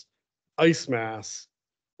house ice mass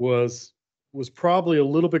was probably a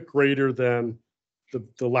little bit greater than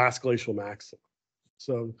the last glacial maximum.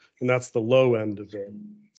 So, and that's the low end of it.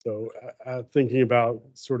 So thinking about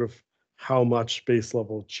sort of how much base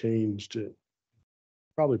level changed, it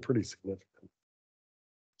probably pretty significant.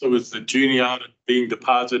 So was the Juniata being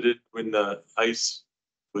deposited when the ice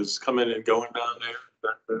was coming and going down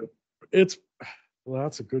there? Well,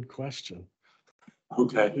 that's a good question.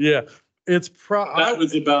 Okay. Yeah, that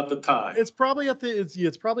was about the time. It's probably at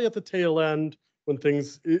the tail end when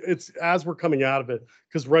it's as we're coming out of it,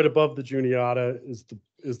 because right above the Juniata is the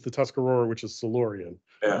Tuscarora, which is Silurian.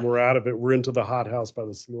 Yeah. And we're out of it. We're into the hot house by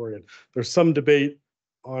the Silurian. There's some debate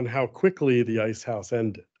on how quickly the ice house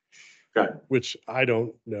ended. Okay. Which I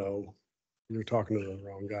don't know. You're talking to the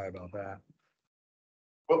wrong guy about that.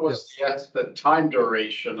 What was the time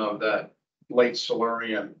duration of that late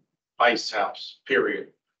Silurian ice house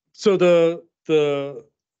period? So the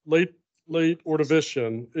late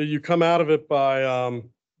Ordovician, you come out of it by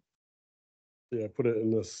put it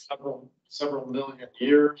in this Several million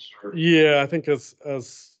years? Or? Yeah, I think as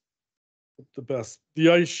the best. The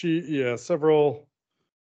ice sheet, several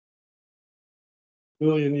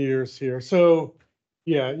million years here. So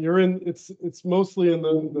you're in it's mostly in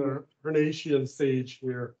the Hernatian stage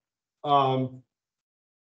here. But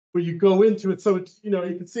you go into it, so it's you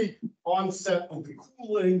can see onset of the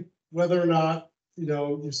cooling, whether or not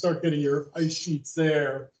you start getting your ice sheets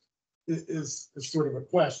there is sort of a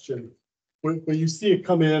question. But you see it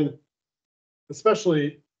come in,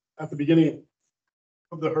 especially at the beginning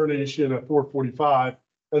of the Hernatian at 445,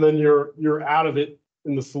 and then you're out of it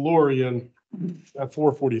in the Silurian at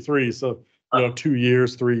 443. So 2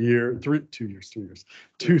 years, 3 years,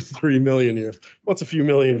 3 million years. What's a few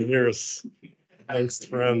million years? Thanks,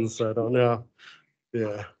 friends. I don't know.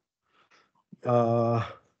 Yeah.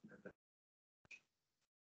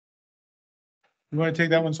 You want to take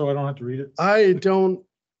that one so I don't have to read it? I don't.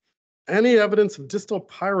 Any evidence of distal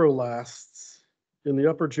pyrolasts in the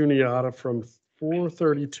Upper Juniata from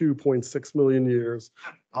 432.6 million years.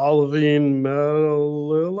 Olivine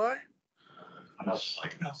melilite?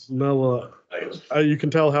 You can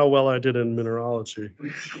tell how well I did in mineralogy.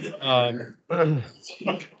 I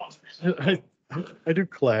do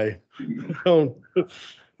clay. From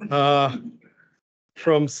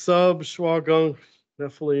sub-Schwagunk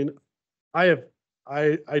nepheline. I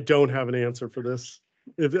don't have an answer for this.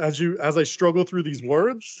 As I struggle through these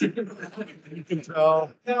words, you can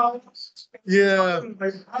tell. Yeah.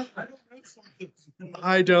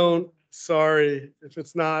 I don't. Sorry if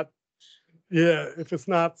it's not. Yeah, if it's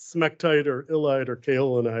not smectite or illite or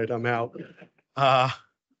kaolinite, I'm out.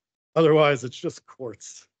 Otherwise, it's just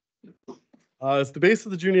quartz. Is the base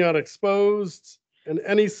of the Juniata exposed? and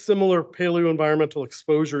any similar paleoenvironmental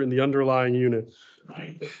exposure in the underlying unit.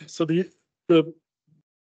 So the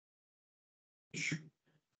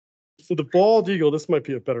bald eagle, this might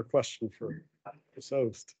be a better question for this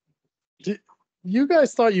host. You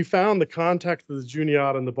guys thought you found the contact of the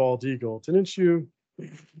Juniata and the bald eagle, didn't you?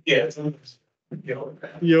 Yeah.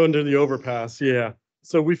 You under the overpass, yeah.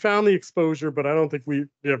 So we found the exposure, but I don't think we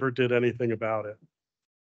ever did anything about it.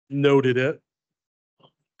 Noted it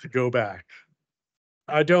to go back.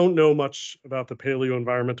 I don't know much about the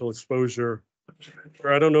paleo-environmental exposure,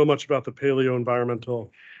 or I don't know much about the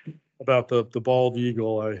paleo-environmental, about the bald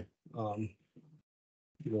eagle. I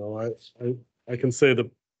can say the,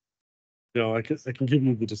 I can give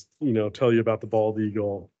you the just, tell you about the bald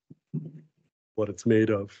eagle, what it's made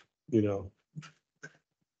of,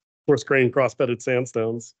 coarse grain cross-bedded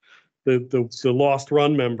sandstones. The Lost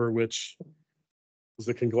Run member, which is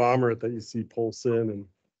a conglomerate that you see pulse in, and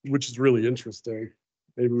which is really interesting.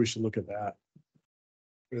 Maybe we should look at that.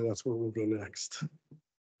 Maybe that's where we'll go next.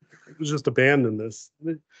 It was just abandoned this.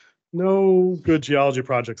 No good geology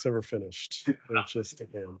projects ever finished. They're just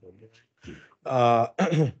abandoned.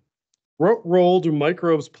 What role do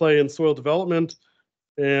microbes play in soil development,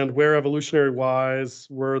 and where evolutionary wise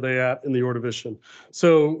were they at in the Ordovician?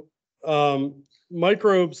 So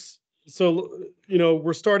microbes, so,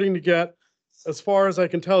 we're starting to get, as far as I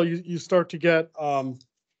can tell, you start to get, from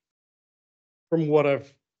what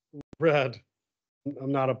I've read,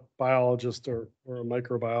 I'm not a biologist or a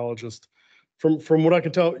microbiologist. From what I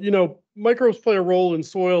can tell, microbes play a role in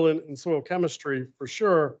soil and soil chemistry for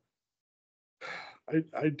sure.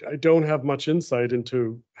 I don't have much insight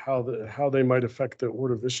into how they might affect the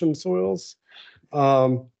Ordovician soils,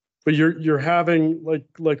 but you're having,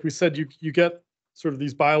 like we said, you get sort of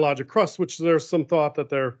these biologic crusts, which there's some thought that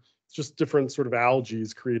they're just different sort of algae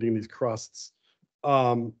creating these crusts,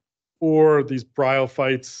 or these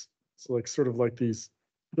bryophytes. So sort of like these.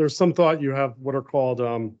 There's some thought you have what are called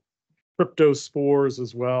cryptospores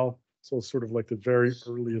as well. So sort of like the very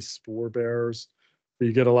earliest spore bearers. But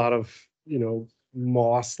you get a lot of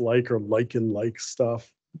moss-like or lichen-like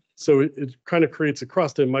stuff. So it kind of creates a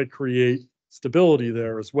crust and might create stability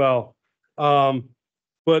there as well.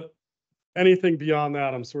 But anything beyond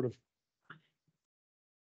that, I'm sort of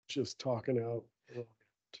just talking out.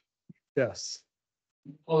 Yes.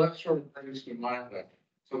 Well, that sort of brings to mind that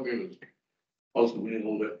something that's puzzled me a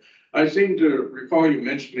little bit. I seem to recall you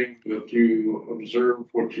mentioning that you observed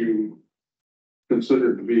what you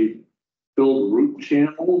considered to be filled root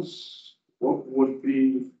channels. What would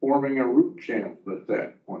be forming a root channel at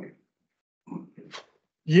that point?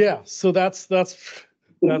 Yeah, so that's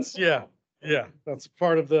yeah, that's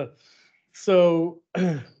part of the, so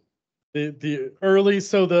the early,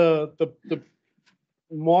 so the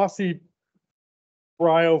mossy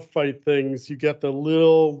bryophyte things, you get the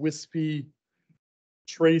little wispy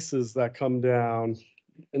traces that come down,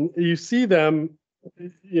 and you see them,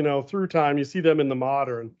 through time, you see them in the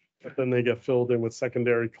modern, but then they get filled in with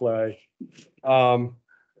secondary clay.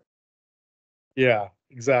 Yeah,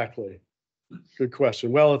 exactly. Good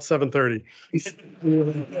question. Well, it's 7:30.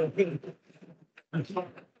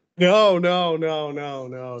 No.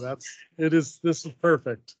 This is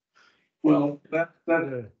perfect. Well, that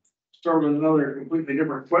sort of another completely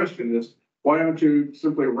different question is, why don't you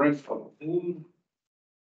simply rent a boom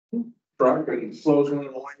truck and slow down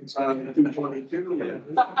the lanes on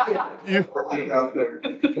 222? Out there.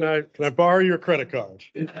 Can I borrow your credit card?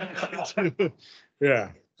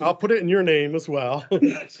 Yeah. I'll put it in your name as well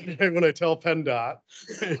when I tell PennDOT.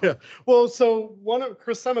 Yeah. Well, so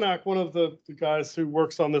Chris Semenak, one of the guys who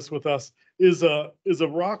works on this with us, is a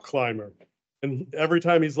rock climber, and every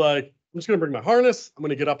time he's like, "I'm just gonna bring my harness. I'm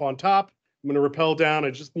gonna get up on top. I'm gonna rappel down. I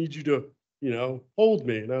just need you to, hold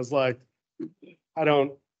me." And I was like, You have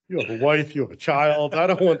a wife. You have a child. I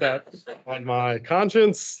don't want that on my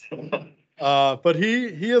conscience. But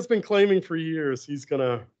he has been claiming for years he's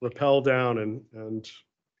gonna rappel down and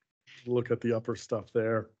look at the upper stuff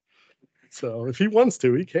there. So if he wants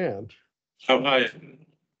to, he can. How high?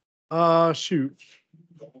 Shoot.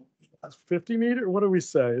 50 meters? What do we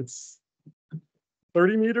say? It's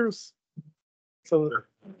 30 meters? So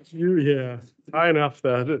high enough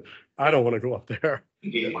that I don't want to go up there. I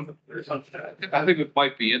think it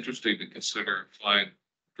might be interesting to consider flying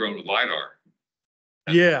drone with LiDAR.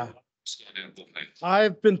 Yeah.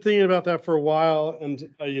 I've been thinking about that for a while, and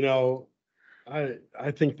I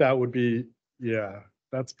think that would be,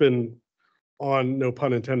 that's been on, no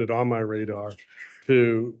pun intended, on my radar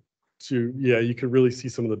to you could really see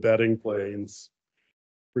some of the bedding planes.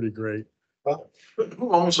 Pretty great.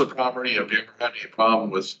 Who owns the property? Have you ever had any problem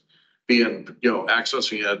with being,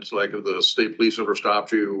 accessing it, like if the state police ever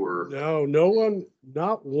stopped you or? No, no one,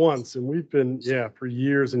 not once. And we've been, for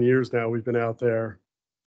years and years now, we've been out there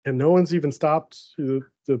and no one's even stopped. The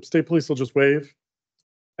state police will just wave.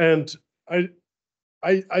 And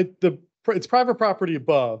it's private property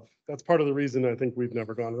above. That's part of the reason I think we've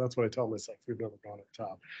never gone. That's what I tell myself. We've never gone up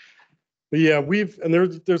top. But yeah, and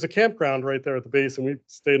there's a campground right there at the base, and we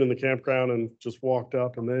stayed in the campground and just walked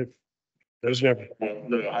up, and there's never.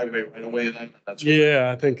 The highway right away then? That's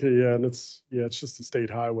Yeah, I think, and it's just a state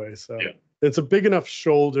highway. So Yeah. it's a big enough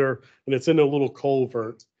shoulder and it's in a little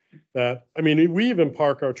culvert that, I mean, we even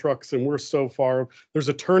park our trucks and we're so far. There's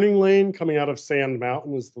a turning lane coming out of Sand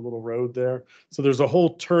Mountain is the little road there. So there's a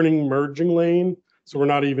whole turning merging lane. So we're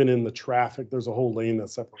not even in the traffic. There's a whole lane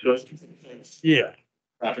that's separates. Yeah.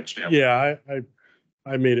 traffic stamp. Yeah,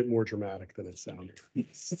 I made it more dramatic than it sounded.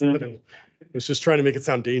 It's just trying to make it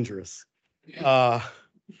sound dangerous. But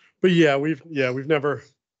yeah, we've never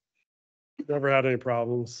had any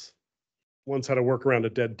problems. Once had to work around a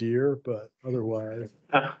dead deer, but otherwise,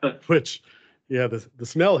 which, yeah, the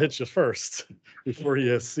smell hits you first before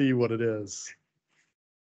you see what it is.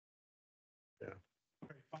 Yeah. All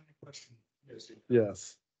right, final question.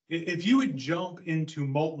 Yes. If you would jump into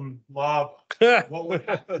molten lava, what would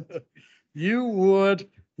happen? You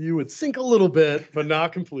would sink a little bit, but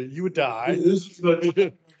not completely. You would die. This is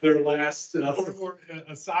their last, or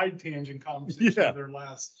a side tangent conversation, Yeah. their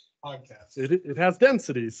last podcast. It has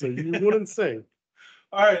density, so you wouldn't sink.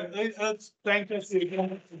 All right, let's thank Jesse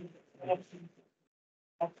again.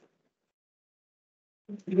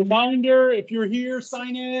 Reminder, if you're here,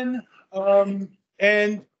 sign in.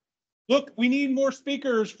 And look, we need more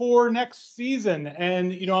speakers for next season.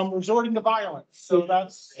 And, I'm resorting to violence. So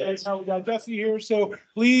that's how we got Jesse here. So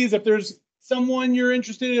please, if there's someone you're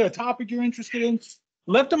interested in, a topic you're interested in,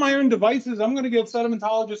 left to my own devices, I'm going to get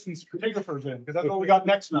sedimentologists and stratigraphers in because that's what we got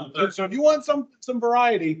next month. So if you want some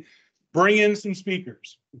variety, bring in some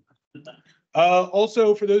speakers.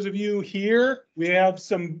 Also, for those of you here, we have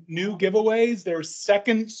some new giveaways. There's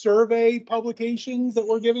second survey publications that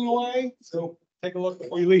we're giving away. So take a look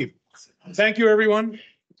before you leave. Thank you, everyone.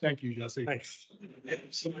 Thank you, Jesse. Thanks.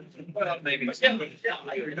 Maybe.